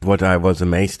 What I was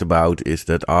amazed about is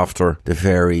that after the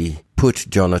fairy put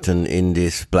Jonathan in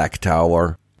this black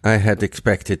tower, I had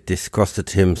expected this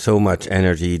costed him so much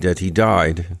energy that he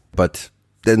died. But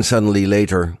then suddenly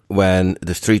later, when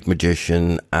the street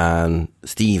magician and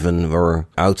Stephen were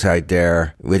outside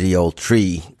there with the old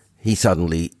tree, he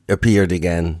suddenly appeared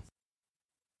again.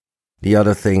 The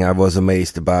other thing I was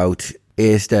amazed about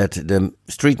is that the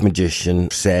street magician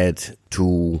said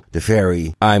to the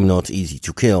fairy, "I'm not easy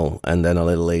to kill," and then a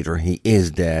little later he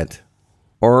is dead.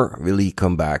 Or will he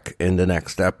come back in the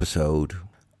next episode?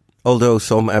 Although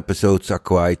some episodes are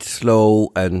quite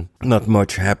slow and not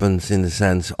much happens in the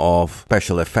sense of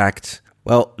special effects,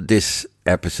 well, this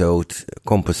episode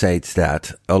compensates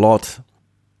that a lot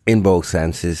in both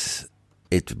senses.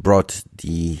 It brought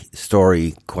the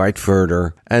story quite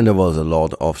further, and there was a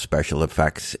lot of special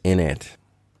effects in it.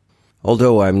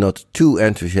 Although I'm not too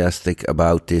enthusiastic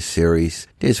about this series,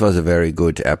 this was a very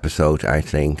good episode, I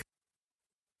think.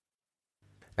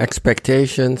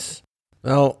 Expectations?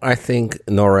 Well, I think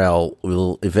Norrell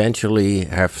will eventually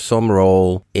have some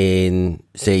role in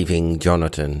saving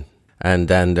Jonathan, and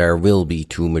then there will be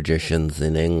 2 magicians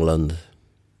in England.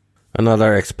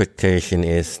 Another expectation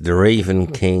is the Raven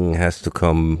King has to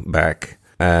come back,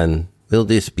 and will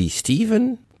this be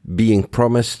Stephen being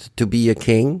promised to be a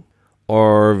king,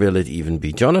 or will it even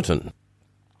be Jonathan?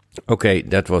 Okay,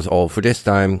 that was all for this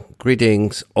time.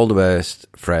 Greetings, all the best,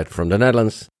 Fred from the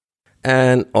Netherlands.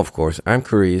 And, of course, I'm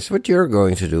curious what you're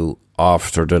going to do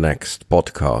after the next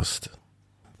podcast.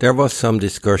 There was some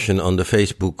discussion on the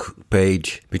Facebook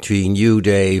page between you,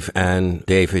 Dave, and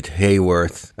David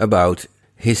Hayworth about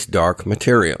his Dark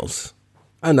Materials.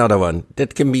 Another one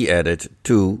that can be added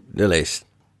to the list.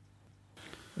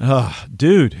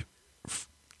 Dude,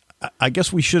 I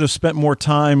guess we should have spent more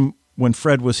time when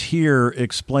Fred was here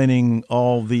explaining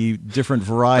all the different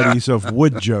varieties of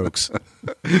wood jokes.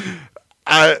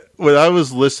 When I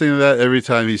was listening to that, every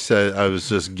time he said, I was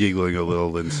just giggling a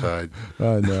little inside.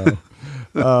 I know.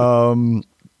 All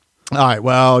right.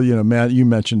 Well, you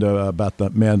mentioned about the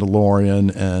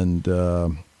Mandalorian,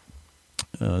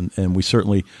 and we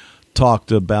certainly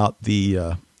talked about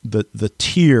the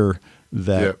tier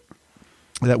that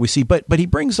we see. But he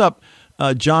brings up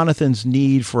Jonathan's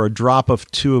need for a drop of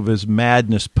 2 of his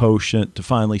madness potion to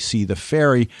finally see the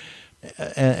fairy,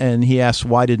 and he asks,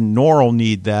 why didn't Norrell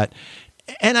need that?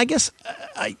 And I guess,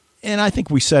 I think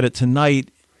we said it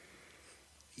tonight,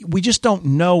 we just don't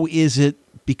know, is it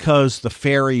because the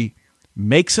fairy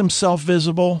makes himself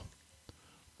visible,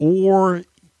 or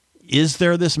is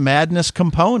there this madness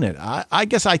component? I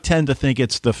guess I tend to think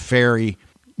it's the fairy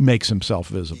makes himself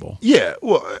visible. Yeah,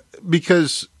 well,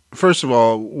 because, first of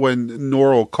all, when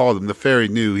Norrell called him, the fairy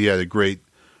knew he had a great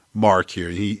mark here.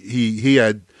 He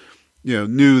had,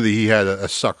 knew that he had a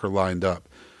sucker lined up.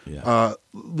 Yeah.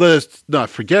 Let us not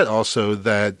forget also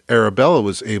that Arabella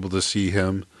was able to see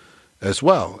him as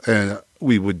well, and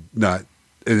we would not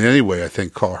in any way, I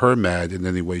think, call her mad in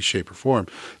any way, shape, or form.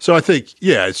 So I think,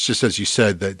 it's just as you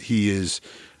said, that he is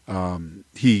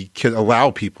he can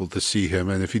allow people to see him,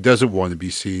 and if he doesn't want to be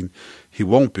seen, he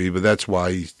won't be. But that's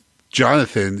why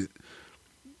Jonathan,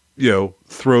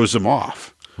 throws him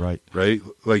off. Right. Right?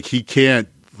 Like he can't,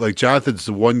 like Jonathan's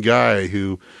the one guy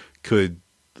who could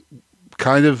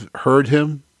kind of heard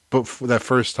him but for that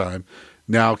first time,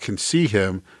 now can see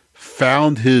him,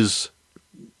 found his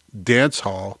dance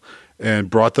hall and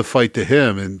brought the fight to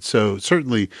him. And so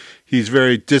certainly he's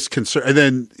very disconcerted. And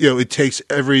then, it takes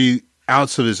every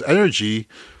ounce of his energy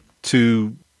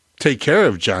to take care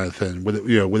of Jonathan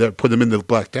without putting him in the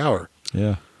Black Tower.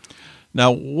 Yeah.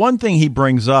 Now, one thing he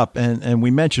brings up, and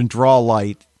we mentioned draw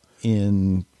light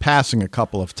in passing a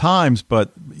couple of times,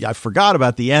 but I forgot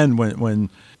about the end when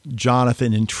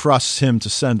Jonathan entrusts him to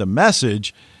send a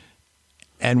message,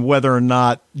 and whether or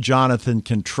not Jonathan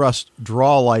can trust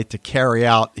draw light to carry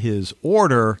out his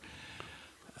order.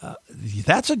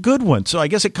 That's a good one. So I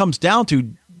guess it comes down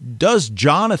to, does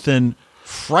Jonathan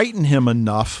frighten him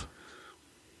enough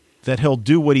that he'll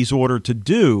do what he's ordered to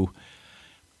do?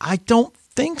 I don't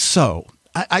think so.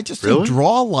 I just think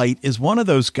draw light is one of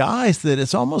those guys that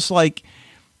it's almost like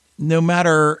no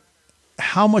matter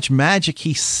how much magic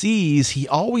he sees, he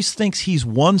always thinks he's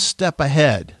one step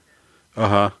ahead.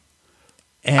 Uh-huh.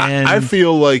 And I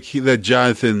feel like that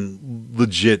Jonathan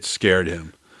legit scared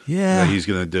him. Yeah. That he's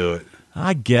going to do it.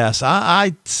 I guess.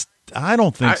 I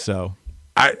don't think so.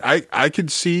 I can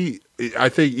see, I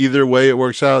think either way it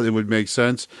works out, it would make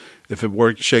sense. If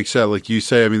it shakes out like you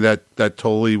say, I mean, that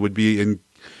totally would be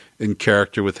in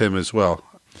character with him as well.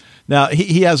 Now,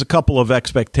 he has a couple of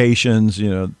expectations,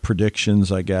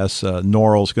 predictions, I guess.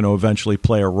 Norrell's going to eventually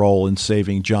play a role in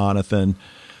saving Jonathan,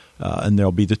 and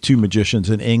there'll be the two magicians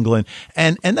in England.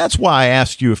 And that's why I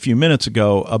asked you a few minutes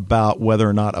ago about whether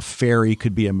or not a fairy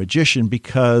could be a magician,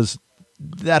 because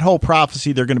that whole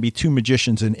prophecy, there are going to be two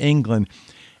magicians in England,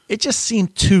 it just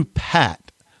seemed too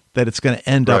pat that it's going to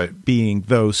end up being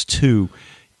those two.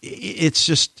 It's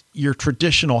just your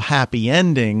traditional happy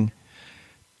ending.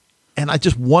 And I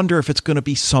just wonder if it's going to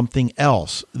be something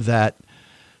else, that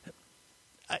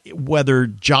whether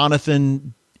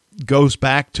Jonathan goes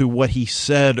back to what he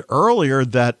said earlier,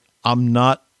 that I'm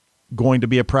not going to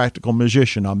be a practical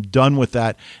magician. I'm done with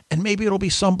that. And maybe it'll be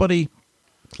somebody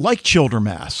like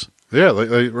Childermass. Yeah, like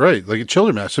a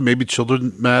Childermass. So maybe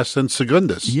Childermass and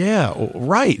Segundus. Yeah,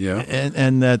 right. Yeah.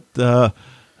 And that the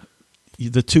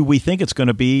two we think it's going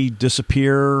to be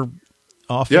disappear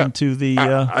off into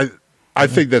the... I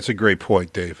think that's a great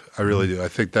point, Dave. I really do. I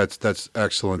think that's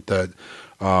excellent. That,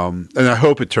 and I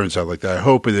hope it turns out like that. I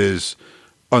hope it is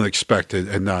unexpected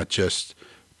and not just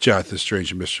Jonathan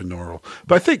Strange and Mr. Norrell.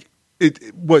 But I think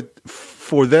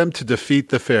for them to defeat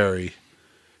the fairy,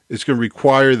 it's going to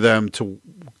require them to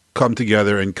come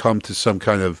together and come to some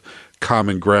kind of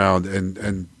common ground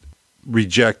and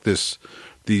reject these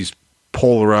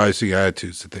polarizing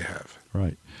attitudes that they have.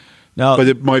 Right. Now, but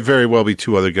it might very well be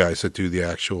two other guys that do the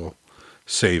actual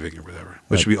saving or whatever,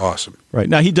 which would be awesome. Right.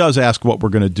 Now, he does ask what we're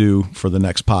going to do for the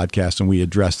next podcast, and we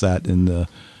addressed that in the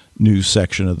news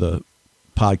section of the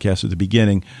podcast at the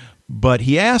beginning. But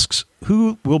he asks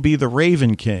who will be the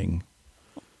Raven King.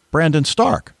 Brandon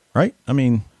Stark, right? I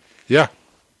mean... Yeah.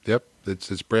 Yep.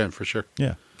 It's Bran for sure.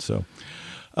 Yeah. So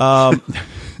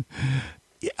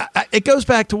it goes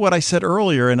back to what I said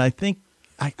earlier, and I think,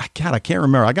 I can't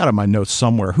remember. I got it in my notes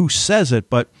somewhere who says it,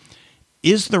 but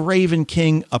is the Raven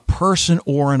King a person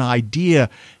or an idea?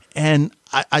 And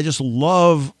I just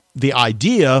love the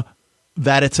idea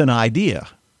that it's an idea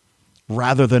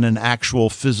rather than an actual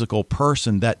physical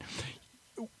person, that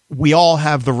we all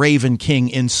have the Raven King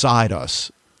inside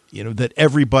us, that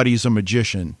everybody's a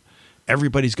magician.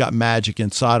 Everybody's got magic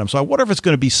inside them. So I wonder if it's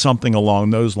going to be something along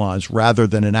those lines rather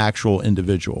than an actual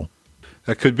individual.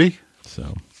 That could be.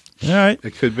 So, all right.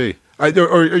 It could be. Or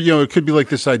it could be like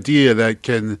this idea that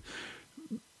can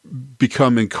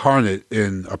become incarnate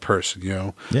in a person,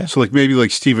 Yeah. So like maybe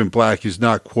like Stephen Black is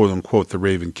not quote unquote the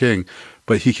Raven King,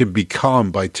 but he can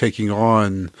become by taking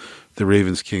on the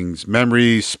Raven King's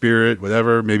memory, spirit,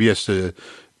 whatever. Maybe he has to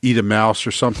eat a mouse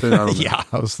or something. I don't know. Yeah,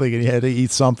 I was thinking he had to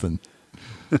eat something.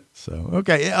 So,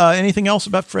 okay. Anything else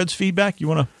about Fred's feedback you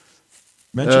want to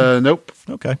mention? Nope.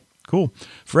 Okay, cool.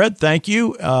 Fred, thank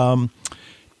you.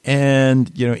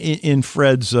 And, in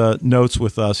Fred's notes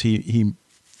with us, he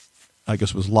I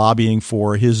guess was lobbying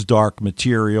for his Dark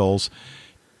Materials.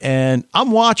 And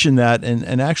I'm watching that,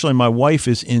 and actually my wife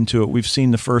is into it. We've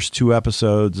seen the first 2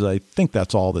 episodes. I think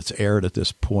that's all that's aired at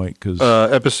this point. Cause,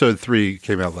 episode 3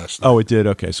 came out last night. Oh, it did?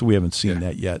 Okay, so we haven't seen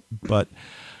that yet. But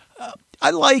I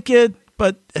like it.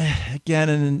 But again,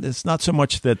 and it's not so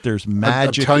much that there's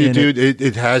magic. I'm telling you, dude,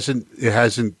 it hasn't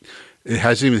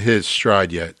even hit its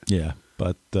stride yet. Yeah,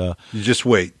 but you just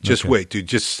wait, wait, dude.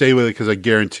 Just stay with it because I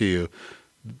guarantee you,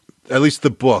 at least the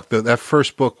book, that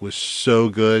first book was so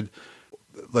good.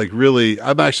 Like, really,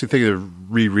 I'm actually thinking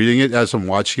of rereading it as I'm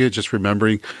watching it, just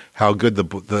remembering how good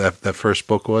that first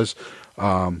book was.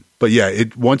 But yeah,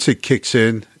 once it kicks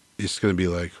in, it's going to be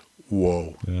like,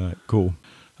 whoa. All right, cool.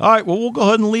 All right, well, we'll go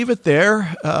ahead and leave it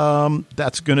there.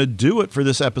 That's going to do it for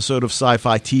this episode of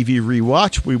Sci-Fi TV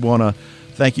Rewatch. We want to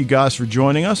thank you guys for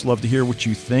joining us. Love to hear what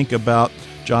you think about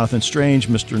Jonathan Strange,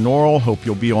 Mr. Norrell. Hope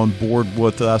you'll be on board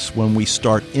with us when we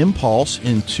start Impulse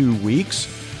in 2 weeks.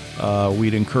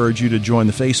 We'd encourage you to join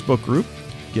the Facebook group,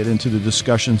 get into the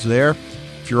discussions there.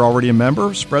 If you're already a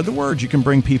member, spread the word. You can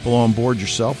bring people on board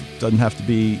yourself. It doesn't have to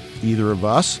be either of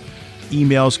us.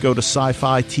 Emails go to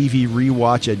sci-fi TV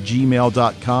rewatch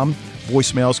 @gmail.com.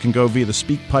 Voicemails can go via the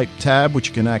SpeakPipe tab, which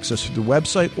you can access through the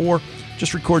website, or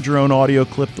just record your own audio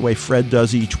clip the way Fred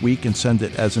does each week and send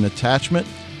it as an attachment.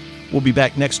 We'll be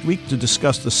back next week to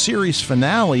discuss the series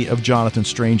finale of Jonathan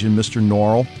Strange and Mr.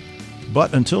 Norrell.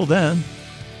 But until then...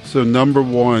 So number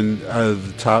 1 out of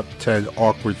the top 10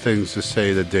 awkward things to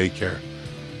say at daycare.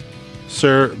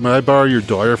 Sir, may I borrow your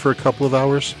daughter for a couple of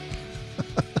hours?